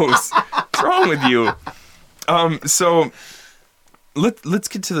 gross. What's wrong with you? So let's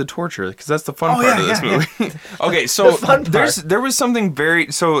get to the torture because that's the fun part of this movie. Okay, so The fun part. there was something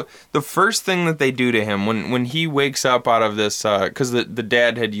so the first thing that they do to him when he wakes up out of this because the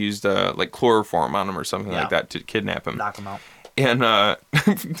dad had used like chloroform on him or something like that to kidnap him. Knock him out. And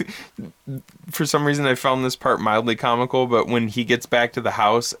for some reason I found this part mildly comical, but when he gets back to the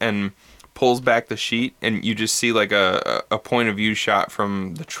house and pulls back the sheet and you just see like a point of view shot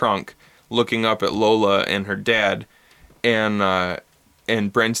from the trunk looking up at Lola and her dad, and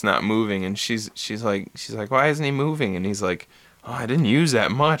Brent's not moving, and she's like, why isn't he moving? And he's like, oh, I didn't use that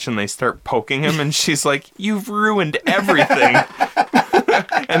much. And they start poking him, and she's like, you've ruined everything.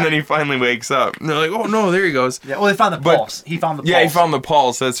 And then he finally wakes up. And they're like, oh no, there he goes. Yeah, well, they found the pulse. He found the pulse. Yeah, he found the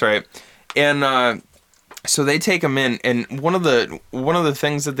pulse. That's right. And so they take him in, and one of the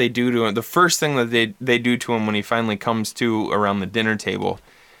things that they do to him, the first thing that they do to him when he finally comes to around the dinner table,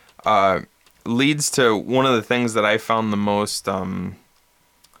 leads to one of the things that I found the most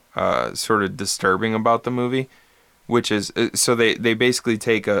sort of disturbing about the movie, which is so they basically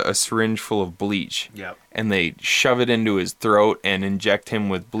take a syringe full of bleach. Yep. And they shove it into his throat and inject him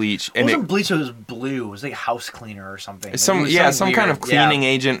with bleach. It wasn't bleach, it was blue. It was like house cleaner or something. Some kind of cleaning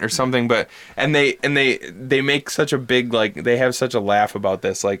agent or something. But and they make such a big, like, they have such a laugh about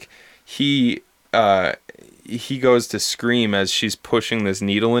this. Like he goes to scream as she's pushing this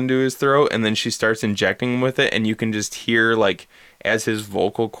needle into his throat, and then she starts injecting him with it, and you can just hear, like, as his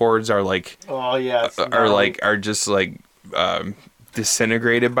vocal cords are like, are just like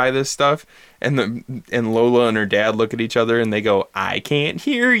disintegrated by this stuff, and Lola and her dad look at each other and they go, I can't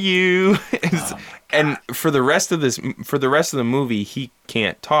hear you. And for the rest of the movie, he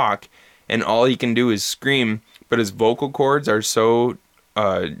can't talk, and all he can do is scream, but his vocal cords are so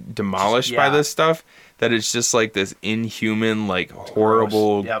demolished by this stuff that it's just like this inhuman, like,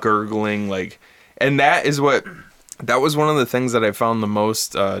 horrible gurgling, like, and that was one of the things that I found the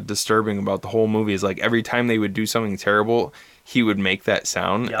most disturbing about the whole movie, is like every time they would do something terrible, he would make that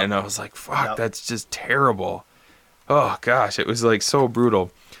sound. Yep. And I was like, fuck, that's just terrible. Oh gosh, it was like so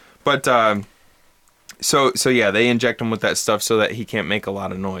brutal. But so yeah, they inject him with that stuff so that he can't make a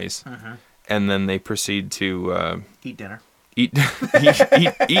lot of noise. Mm-hmm. And then they proceed to eat dinner. Eat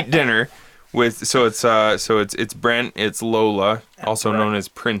dinner. It's Brent, it's Lola, also known as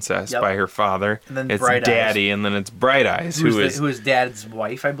Princess by her father. And then it's Daddy, and then it's Bright Eyes, who is Dad's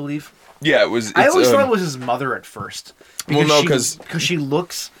wife, I believe. Yeah, it was. I always thought it was his mother at first. Because she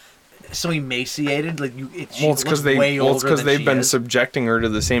looks so emaciated. Like it's because they've been subjecting her to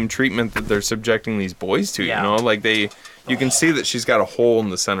the same treatment that they're subjecting these boys to. Yeah. You know, like you can see that she's got a hole in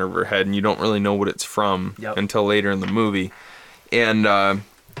the center of her head, and you don't really know what it's from until later in the movie, and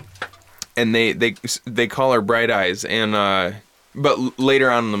they call her Bright Eyes, and but later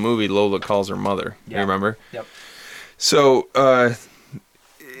on in the movie, Lola calls her mother. You remember? Yep. So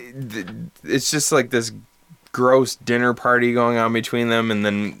it's just like this gross dinner party going on between them, and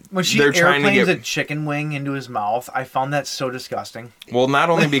then when they're trying to get a chicken wing into his mouth, I found that so disgusting. Well, not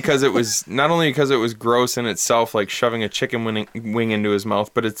only because it was gross in itself, like shoving a chicken wing into his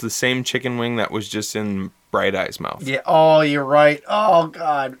mouth, but it's the same chicken wing that was just in Bright Eyes' mouth. Yeah. Oh, you're right. Oh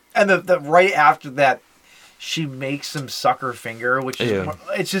God. And the right after that, she makes him suck her finger, which is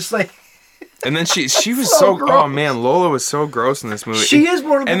it's just like. And then she was so oh man, Lola was so gross in this movie. She is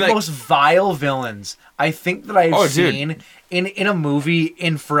one of the most vile villains I think that I've seen in a movie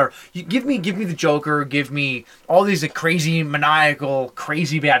in forever. You give me the Joker, give me all these crazy maniacal,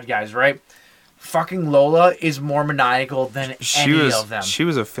 crazy bad guys, right? Fucking Lola is more maniacal than any of them. She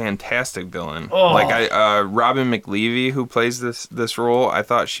was a fantastic villain. Oh. Like Robin McLeavy, who plays this role, I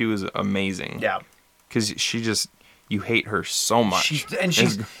thought she was amazing. Yeah, because she just. You hate her so much.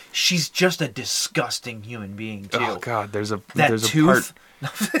 She's just a disgusting human being too. Oh God, there's a tooth.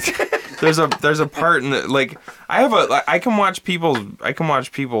 Part. there's a part in the, like I can watch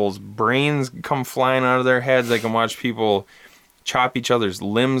people's brains come flying out of their heads. I can watch people chop each other's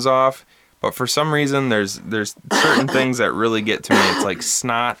limbs off. But for some reason, there's certain things that really get to me. It's like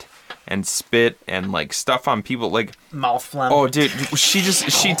snot and spit and like stuff on people, like mouth phlegm. Oh, dude, she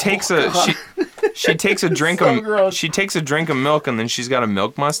takes a drink of milk, and then she's got a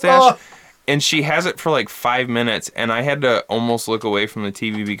milk mustache, and she has it for like 5 minutes, and I had to almost look away from the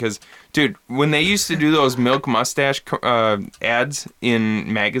TV because, dude, when they used to do those milk mustache ads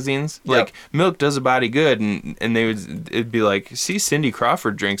in magazines, like milk does a body good, and it'd be like, see, Cindy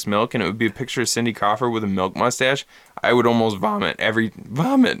Crawford drinks milk, and it would be a picture of Cindy Crawford with a milk mustache. I would almost vomit.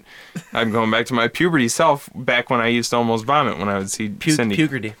 I'm going back to my puberty self back when I used to almost vomit when I would see Cindy.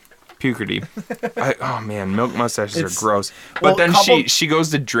 Puberty. Oh man, milk mustaches are gross. But then she goes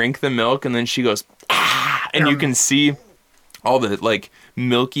to drink the milk, and then she goes, ah, and you can see all the like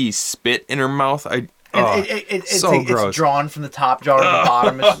milky spit in her mouth. It's so gross. It's drawn from the top jar to the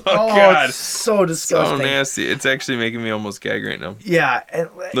bottom. God. It's so disgusting. So nasty. It's actually making me almost gag right now. Yeah.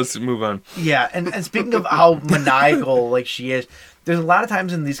 Let's move on. Yeah, and speaking of how maniacal like she is, there's a lot of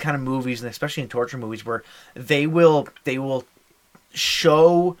times in these kind of movies, and especially in torture movies, where they will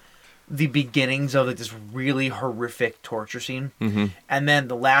show the beginnings of like this really horrific torture scene, and then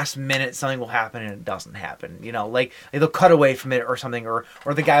the last minute something will happen and it doesn't happen. You know, like they'll cut away from it or something, or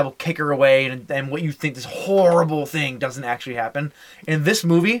the guy will kick her away, and what you think this horrible thing doesn't actually happen. In this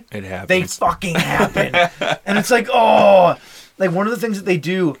movie, it happens. They fucking happen, and it's like, oh, like one of the things that they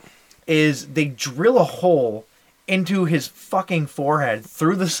do is they drill a hole into his fucking forehead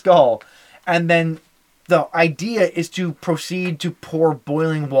through the skull, and then the idea is to proceed to pour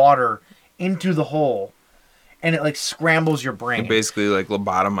boiling water into the hole, and it like scrambles your brain. It basically like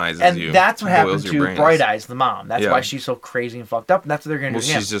lobotomizes and you. And that's what happened to brains. Bright Eyes, the mom. That's why she's so crazy and fucked up, and that's what they're going to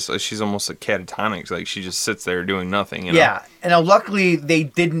do. She's almost like catatonic. Like she just sits there doing nothing. You know? Yeah, and now luckily they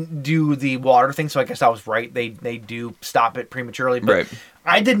didn't do the water thing, so I guess I was right. They do stop it prematurely, but right.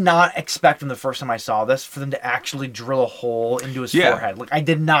 I did not expect from the first time I saw this for them to actually drill a hole into his forehead. Like I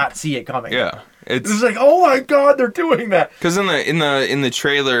did not see it coming. Yeah, it's like, oh my god, they're doing that. Because in the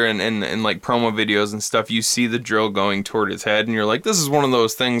trailer and like promo videos and stuff, you see the drill going toward his head, and you're like, this is one of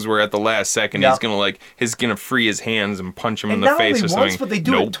those things where at the last second he's gonna free his hands and punch him in the face or something. Not only once, but they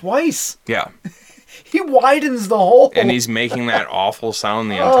do it twice. Yeah. He widens the hole. And he's making that awful sound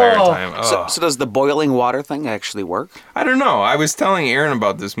the entire time. Oh. So does the boiling water thing actually work? I don't know. I was telling Aaron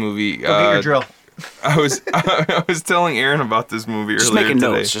about this movie. Go get your drill. I was telling Aaron about this movie just earlier making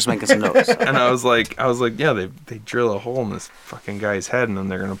today. Notes. Just making some notes. And I was like, yeah, they drill a hole in this fucking guy's head, and then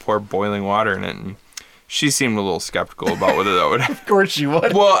they're gonna pour boiling water in it. And she seemed a little skeptical about whether that would. Of course she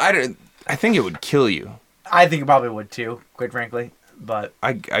would. Well, I think it would kill you. I think it probably would too, quite frankly. But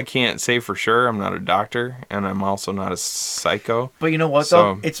I can't say for sure. I'm not a doctor, and I'm also not a psycho. But you know what,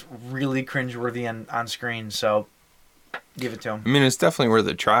 though? It's really cringeworthy on screen, so give it to him. I mean, it's definitely worth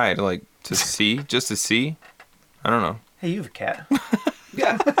a try to see, just to see. I don't know. Hey, you have a cat.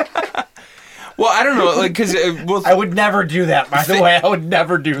 Yeah. Well, I don't know, like, because I would never do that. By the way, I would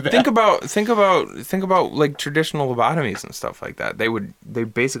never do that. Think about like traditional lobotomies and stuff like that. They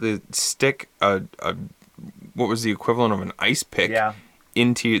basically stick a what was the equivalent of an ice pick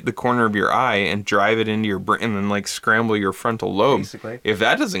into the corner of your eye and drive it into your brain and then like scramble your frontal lobe. Basically. If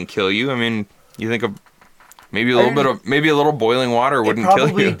that doesn't kill you, I mean, you think of maybe a little boiling water wouldn't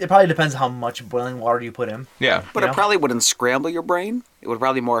kill you. It probably depends how much boiling water you put in. Yeah. But it probably wouldn't scramble your brain. It would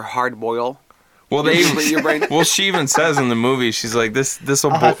probably more hard boil. Well, your brain. Well, she even says in the movie, she's like, this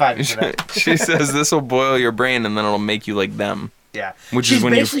will. She says this will boil your brain and then it'll make you like them. Yeah, she's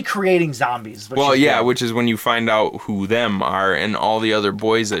basically creating zombies. Well, yeah, which is when you find out who them are and all the other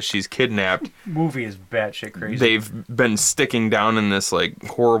boys that she's kidnapped. Movie is batshit crazy. They've been sticking down in this like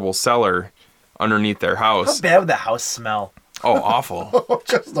horrible cellar underneath their house. How bad would the house smell? Oh, awful!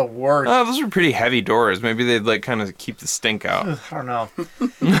 Just the worst. Those are pretty heavy doors. Maybe they'd like kind of keep the stink out. I don't know.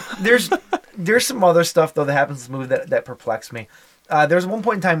 There's some other stuff though that happens in this movie that perplexed me. There's one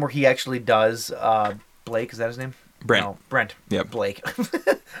point in time where he actually does Blake. Is that his name? Brent. No, Brent. Yep. Blake.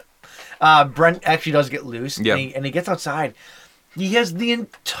 Brent actually does get loose, and he gets outside. He has the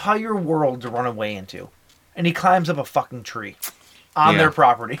entire world to run away into, and he climbs up a fucking tree on their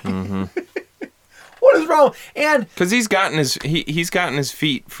property. Mm-hmm. What is wrong? And because he's gotten his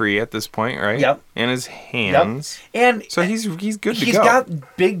feet free at this point, right? Yep. And his hands. Yep. And so he's good to go. He's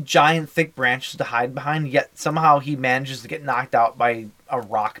got big, giant, thick branches to hide behind. Yet somehow he manages to get knocked out by a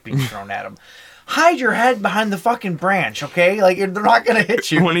rock being thrown at him. Hide your head behind the fucking branch, okay? Like, they're not going to hit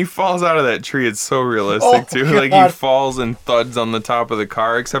you. When he falls out of that tree, it's so realistic, too. God. Like, he falls and thuds on the top of the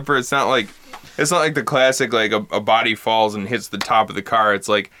car, except for it's not like the classic, like, a body falls and hits the top of the car. It's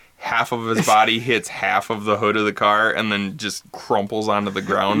like half of his body hits half of the hood of the car and then just crumples onto the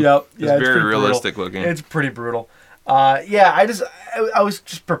ground. Yep. Yeah, it's very realistic looking. It's pretty brutal. I was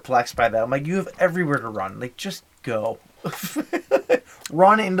just perplexed by that. I'm like, you have everywhere to run. Like, just go.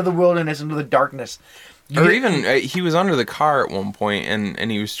 Run into the wilderness, into the darkness. He was under the car at one point,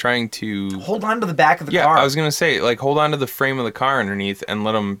 and he was trying to hold on to the back of the car. Yeah, I was gonna say, like, hold on to the frame of the car underneath and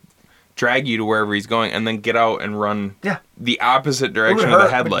let him drag you to wherever he's going, and then get out and run the opposite direction of the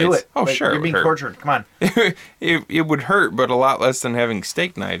headlights. Do it. Oh, like, sure, you're being tortured. Come on. It would hurt, but a lot less than having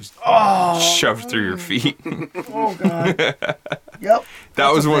steak knives shoved through your feet. Oh God. Yep.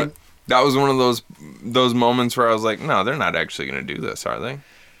 That was one of those moments where I was like, no, they're not actually going to do this, are they?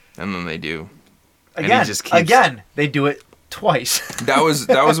 And then they do. Again, they do it twice. that was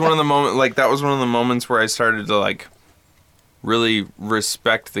one of the moments where I started to like really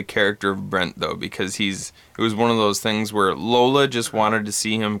respect the character of Brent though, because it was one of those things where Lola just wanted to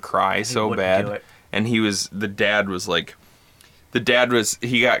see him cry so bad, and the dad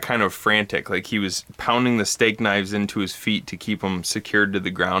got kind of frantic, like he was pounding the steak knives into his feet to keep him secured to the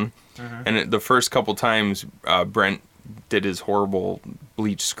ground. And the first couple times Brent did his horrible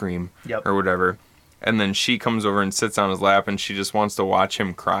bleach scream or whatever, and then she comes over and sits on his lap and she just wants to watch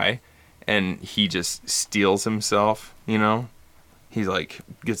him cry, and he just steels himself, you know. He's like,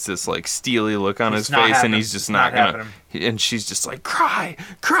 gets this like steely look on his face, and he's just not gonna. And she's just like, cry,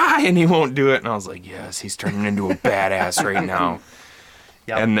 and he won't do it. And I was like, yes, he's turning into a badass right now.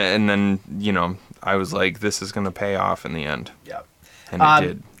 And then you know, I was like, this is gonna pay off in the end. And it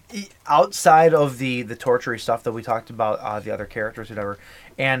did. Outside of the torture stuff that we talked about, the other characters, whatever,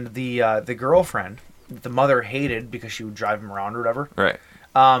 and the girlfriend, the mother hated because she would drive him around or whatever. Right.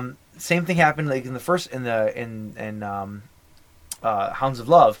 Same thing happened like in the first in Hounds of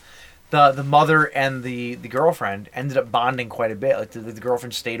Love. The mother and the girlfriend ended up bonding quite a bit. Like the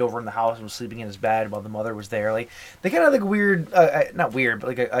girlfriend stayed over in the house and was sleeping in his bed while the mother was there. Like they kind of like weird, not weird,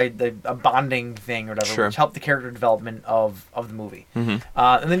 but like a bonding thing or whatever, which helped the character development of the movie. And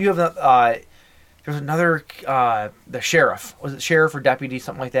then you have there's another the sheriff, was it sheriff or deputy,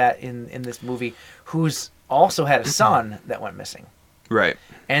 something like that in this movie, who's also had a son that went missing. Right.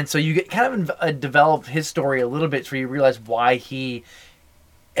 And so you get kind of develop his story a little bit, so you realize why he,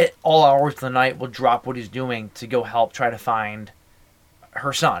 at all hours of the night, will drop what he's doing to go help try to find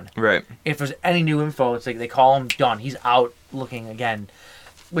her son. Right. If there's any new info, it's like they call him, done. He's out looking again,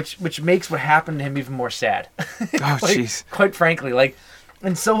 which makes what happened to him even more sad. Oh, jeez. Quite frankly, like,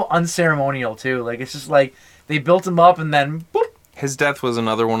 and so unceremonial too. Like it's just like they built him up and then boop. His death was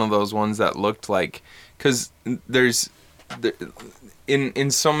another one of those ones that looked like, because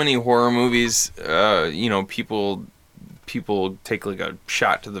in so many horror movies, you know, people take like a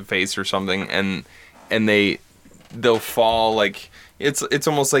shot to the face or something, and they'll fall, like it's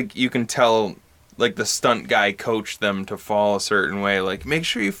almost like you can tell, like the stunt guy coached them to fall a certain way, like make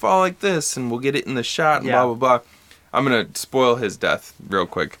sure you fall like this and we'll get it in the shot and blah blah blah. I'm gonna spoil his death real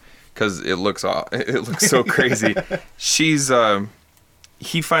quick because it looks so crazy.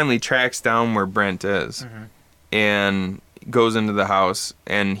 He finally tracks down where Brent is and goes into the house,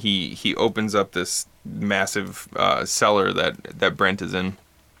 and he opens up this massive cellar that Brent is in,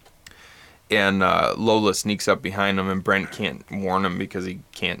 and Lola sneaks up behind him, and Brent can't warn him because he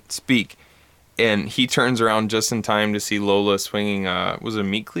can't speak, and he turns around just in time to see Lola swinging was it a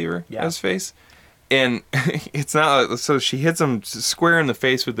meat cleaver at his face, and it's not, so she hits him square in the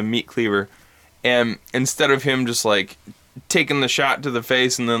face with the meat cleaver, and instead of him just like taking the shot to the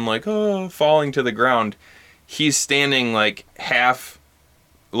face and then like falling to the ground, he's standing like half,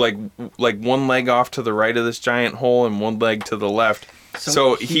 like one leg off to the right of this giant hole and one leg to the left.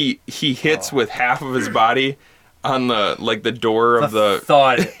 So he hits with half of his body on the door of the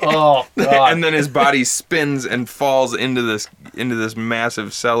thud. Oh god. And then his body spins and falls into this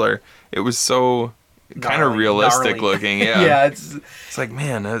massive cellar. It was so kind of realistic looking. Yeah. Yeah, it's like,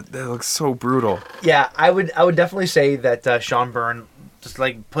 man, that looks so brutal. Yeah, I would definitely say that Sean Byrne just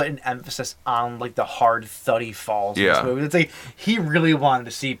like put an emphasis on like the hard thuddy falls in this movie. It's like he really wanted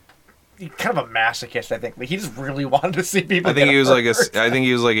to see, kind of a masochist, I think. Like he just really wanted to see people. I think he was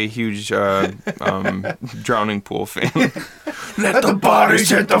like a huge drowning pool fan. Let the bodies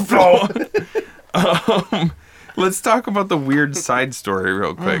hit the floor. Let's talk about the weird side story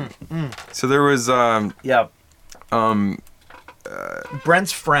real quick. So there was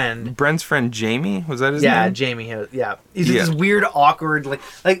Brent's friend Jamie, was that his name? Yeah, Jamie. Yeah, he's this weird, awkward, like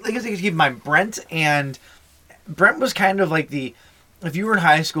I guess keep in mind, Brent was kind of like if you were in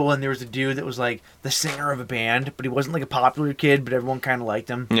high school and there was a dude that was like the singer of a band, but he wasn't like a popular kid, but everyone kind of liked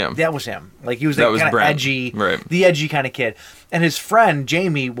him. Yeah, that was him. Like he was like kind of edgy, right? The edgy kind of kid. And his friend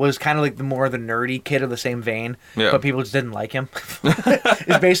Jamie was kind of like the nerdy kid of the same vein, but people just didn't like him.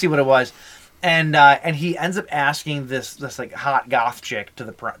 Is basically what it was. And he ends up asking this like hot goth chick to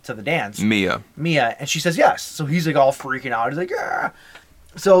the dance, Mia, and she says yes. So he's like all freaking out. He's like, yeah.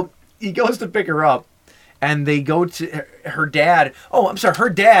 So he goes to pick her up, and they go to her dad. Oh, I'm sorry, her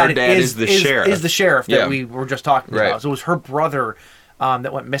dad is the sheriff. Is the sheriff that we were just talking about. So it was her brother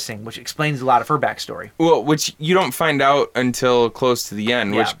that went missing, which explains a lot of her backstory. Well, which you don't find out until close to the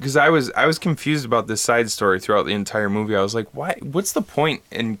end. Which, because I was confused about this side story throughout the entire movie. I was like, why? What's the point?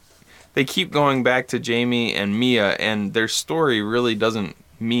 And they keep going back to Jamie and Mia, and their story really doesn't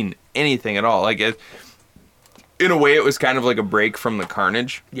mean anything at all. Like, in a way, it was kind of like a break from the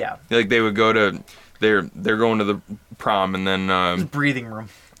carnage. Yeah. Like, they would go to they're going to the prom, and then breathing room.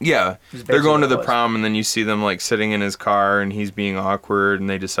 Yeah, Is they're going to the basically what it was. prom, and then you see them like sitting in his car, and he's being awkward, and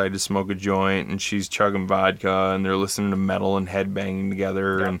they decide to smoke a joint, and she's chugging vodka, and they're listening to metal and headbanging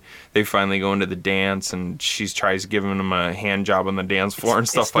together, Yeah. and they finally go into the dance, and she tries giving him a hand job on the dance floor and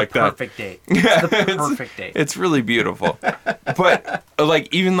stuff like that. Perfect date. It's the perfect date. It's really beautiful. But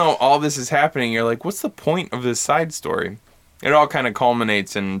like, even though all this is happening, you're like, what's the point of this side story? It all kind of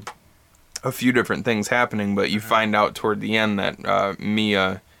culminates in a few different things happening, but you find out toward the end that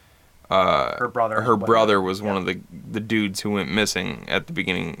Mia, her brother was one of the dudes who went missing at the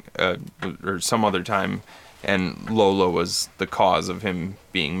beginning, or some other time, and Lola was the cause of him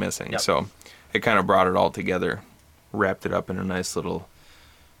being missing. Yep. So it kind of brought it all together, wrapped it up in a nice little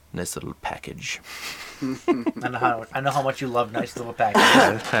package. I know how much you love nice little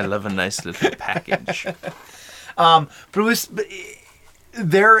packages. I love a nice little package. But it was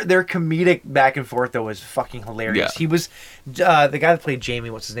their comedic back and forth though was fucking hilarious. Yeah. He was the guy that played Jamie.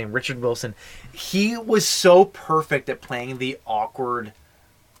 What's his name? Richard Wilson. He was so perfect at playing the awkward,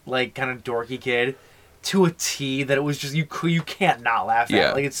 like kind of dorky kid to a T that it was just you can't not laugh at.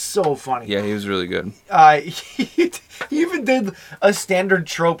 Yeah. Like it's so funny. Yeah, he was really good. He even did a standard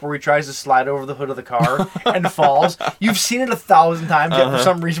trope where he tries to slide over the hood of the car and falls. You've seen it 1,000 times, yet for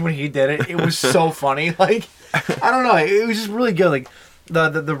some reason when he did it, it was so funny. Like, I don't know, it was just really good. Like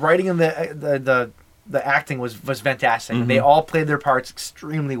the writing and the acting was fantastic. Mm-hmm. They all played their parts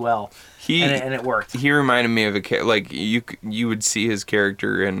extremely well, and it worked. He reminded me of like you would see his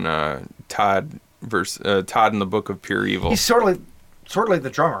character in Todd in the Book of Pure Evil. He's sort of like the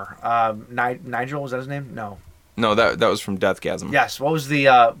drummer. Nigel, was that his name? No, that was from Deathgasm. Yes. What was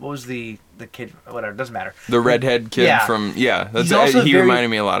the kid? Whatever, doesn't matter. The redhead kid Yeah. from He's also he very- reminded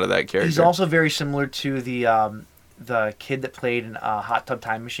me a lot of that character. He's also very similar to the kid that played in Hot Tub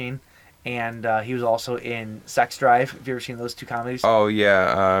Time Machine, and he was also in Sex Drive. Have you ever seen those two comedies? Oh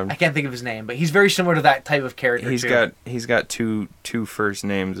yeah. I can't think of his name, but he's very similar to that type of character. He's got two first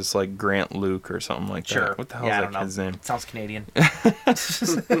names. It's like Grant Luke or something like that. Sure. What the hell Yeah, I is don't that know. kid's name? Sounds Canadian.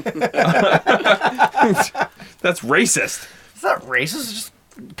 That's racist. It's not racist. It's just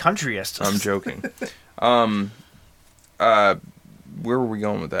countryist. I'm joking. Where were we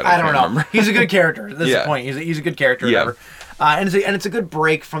going with that? I don't can't know. remember. He's a good character. That's Yeah. the point. He's a good character. Yeah. Whatever. And it's a good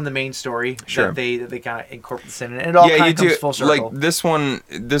break from the main story. Sure. That they kind of incorporate this in, and it all kind of comes full circle. Like this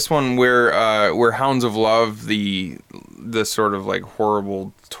one where Hounds of Love, the sort of like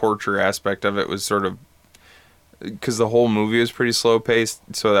horrible torture aspect of it was sort of, because the whole movie was pretty slow paced,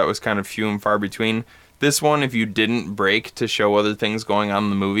 so that was kind of few and far between. This one, if you didn't break to show other things going on in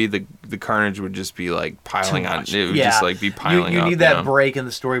the movie, the carnage would just be like piling on. It would just like be piling you up. need that break in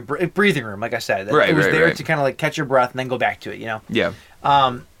the story, breathing room, like I said. It was there to kind of like catch your breath and then go back to it, you know? Yeah.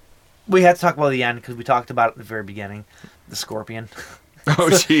 We had to talk about the end because we talked about it at the very beginning. The scorpion. Oh,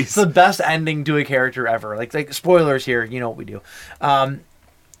 It's jeez. the best ending to a character ever. Like spoilers here, you know what we do.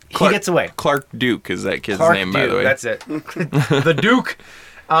 He gets away. Clark Duke is that kid's Clark name, Duke, by the way. That's it. The Duke.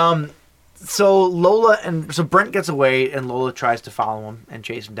 So Brent gets away, and Lola tries to follow him and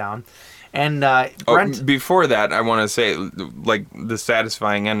chase him down. And Brent, Before that, I want to say, like, the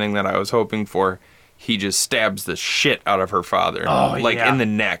satisfying ending that I was hoping for, he just stabs the shit out of her father. Oh, like, yeah. in the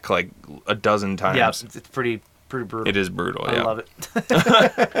neck, like, a dozen times. yeah, it's pretty brutal. It is brutal, I yeah. love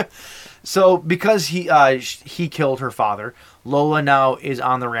it. So because he killed her father, Lola now is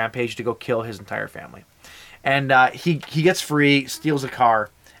on the rampage to go kill his entire family, and he gets free, steals a car,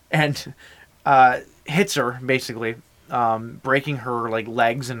 and hits her basically, breaking her like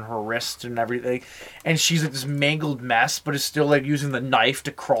legs and her wrists and everything, and she's like this mangled mess, but is still like using the knife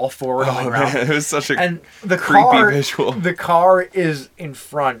to crawl forward on the ground. Man, it was such a And the creepy car, visual. The car is in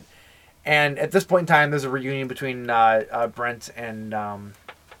front, and at this point in time, there's a reunion between Brent and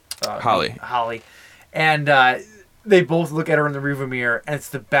Holly. And they both look at her in the rearview mirror, and it's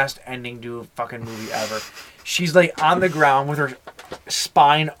the best ending to a fucking movie ever. She's like on the ground with her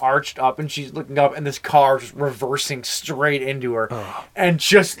spine arched up, and she's looking up, and this car just reversing straight into her, and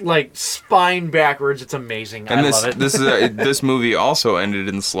just like spine backwards. It's amazing. And I love it. this movie also ended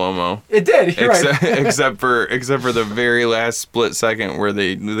in slow mo. It did. You're right. Except for the very last split second where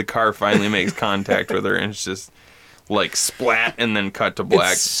the car finally makes contact with her, and it's just like splat and then cut to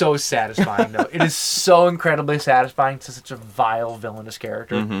black. It's so satisfying, though. It is so incredibly satisfying to such a vile, villainous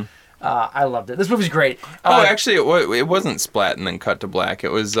character. Mm-hmm. I loved it. This movie's great. Actually, it wasn't splat and then cut to black.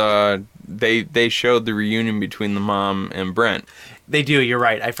 It was they showed the reunion between the mom and Brent. They do. You're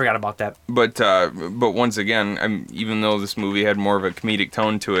right. I forgot about that. But once again, even though this movie had more of a comedic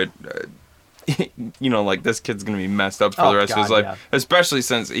tone to it, like this kid's gonna be messed up for the rest of his life, yeah. especially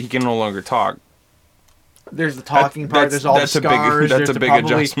since he can no longer talk. There's the talking part. There's all the scars. That's a big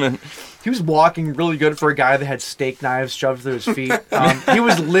adjustment. He was walking really good for a guy that had steak knives shoved through his feet. He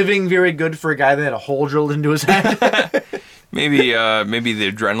was living very good for a guy that had a hole drilled into his head. Maybe the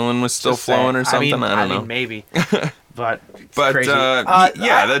adrenaline was still flowing or something. I don't know. Maybe. But crazy.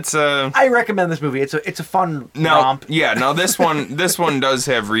 That's. I recommend this movie. It's a fun romp. Yeah, no, this one does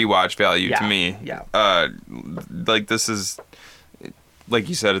have rewatch value to me. Yeah. Like this is, like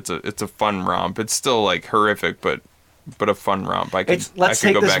you said, it's a fun romp. It's still like horrific, but a fun romp. Let's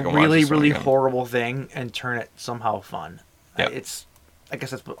take this really horrible thing and turn it somehow fun. Yep. I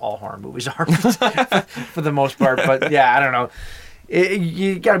guess that's what all horror movies are for the most part. But yeah, I don't know.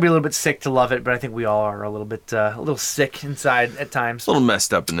 You got to be a little bit sick to love it, but I think we all are a little sick inside at times. A little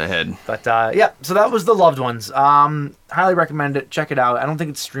messed up in the head. But yeah, so that was The Loved Ones. Highly recommend it. Check it out. I don't think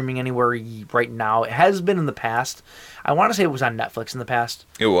it's streaming anywhere right now. It has been in the past. I want to say it was on Netflix in the past.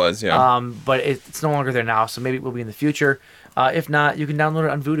 It was, yeah. But it's no longer there now, so maybe it will be in the future. If not, you can download it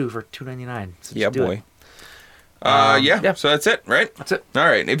on Vudu for $2.99. So yeah, boy. So that's it, right? That's it. All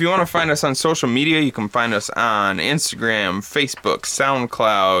right. If you want to find us on social media, you can find us on Instagram, Facebook,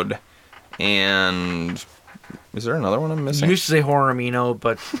 SoundCloud, and is there another one I'm missing? You used to say Horror Amino,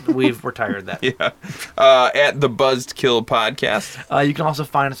 but we're tired of that. Yeah. At the Buzzkill Podcast. You can also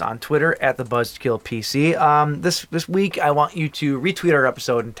find us on Twitter at the Buzzkill PC. This week, I want you to retweet our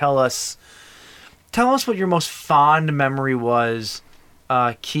episode and tell us what your most fond memory was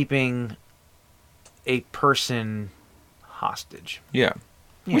keeping a person hostage. Yeah.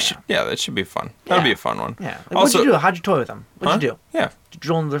 That should be fun. That'll be a fun one. Yeah. What'd you do? How'd you toy with them? What'd you do? Yeah. Did you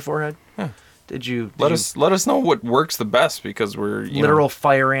drill into their forehead? Yeah. Did you let us know what works the best, because we're literal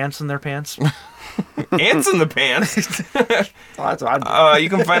fire ants in their pants? Ants in the pants. That's what I'd do. You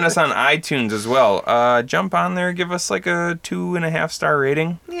can find us on iTunes as well. Jump on there, give us like a 2.5-star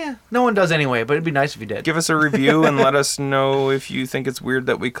rating. Yeah, no one does anyway, but it'd be nice if you did. Give us a review and let us know if you think it's weird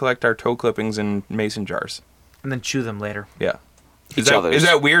that we collect our toe clippings in mason jars and then chew them later. Yeah. Is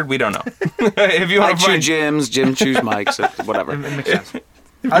that weird? We don't know. If you want to chew Jim's, Jim chews Mike's, whatever. It makes sense.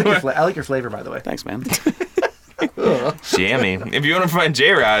 I like your flavor, by the way. Thanks, man. Jammy. If you want to find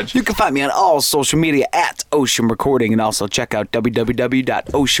J-Raj, you can find me on all social media at Ocean Recording, and also check out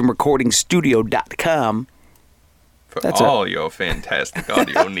www.oceanrecordingstudio.com. That's all your fantastic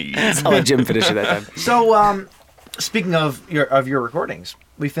audio needs. I'll let Jim finish it that time. So, speaking of your recordings,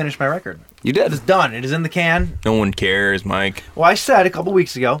 we finished my record. You did. It's done. It is in the can. No one cares, Mike. Well, I said a couple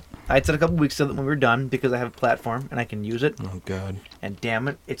weeks ago that when we were done, because I have a platform and I can use it. Oh, God. And damn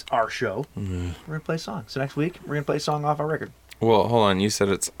it, it's our show. Mm-hmm. We're going to play a song. So next week, we're going to play a song off our record. Well, hold on. You said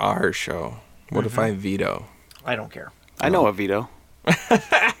it's our show. What if I veto? I don't care. I know a veto.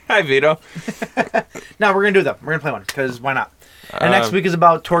 Hi, veto. No, we're going to do them. We're going to play one, because why not? And next week is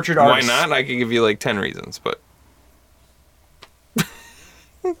about tortured artists. Why not? I could give you like 10 reasons, but...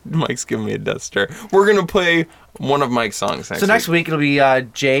 Mike's giving me a death stare. We're going to play one of Mike's songs next week. So next week it'll be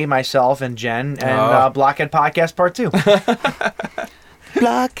Jay, myself, and Jen, and Blockhead Podcast Part 2.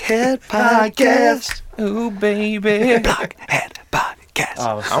 Blockhead Podcast. Ooh, baby. Blockhead Podcast.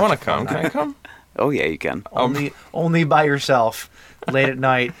 Oh, I want to come. Can I come? Oh, yeah, you can. Only by yourself, late at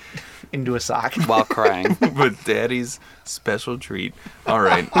night, into a sock. While crying. With Daddy's special treat. All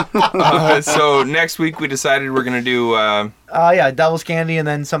right. So next week we decided we're going to do... Devil's Candy, and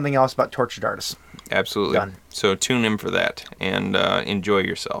then something else about tortured artists. Absolutely. Done. So tune in for that, and enjoy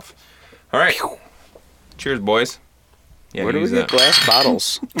yourself. All right. Cheers, boys. Yeah, where do we get glass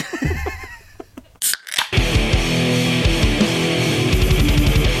bottles?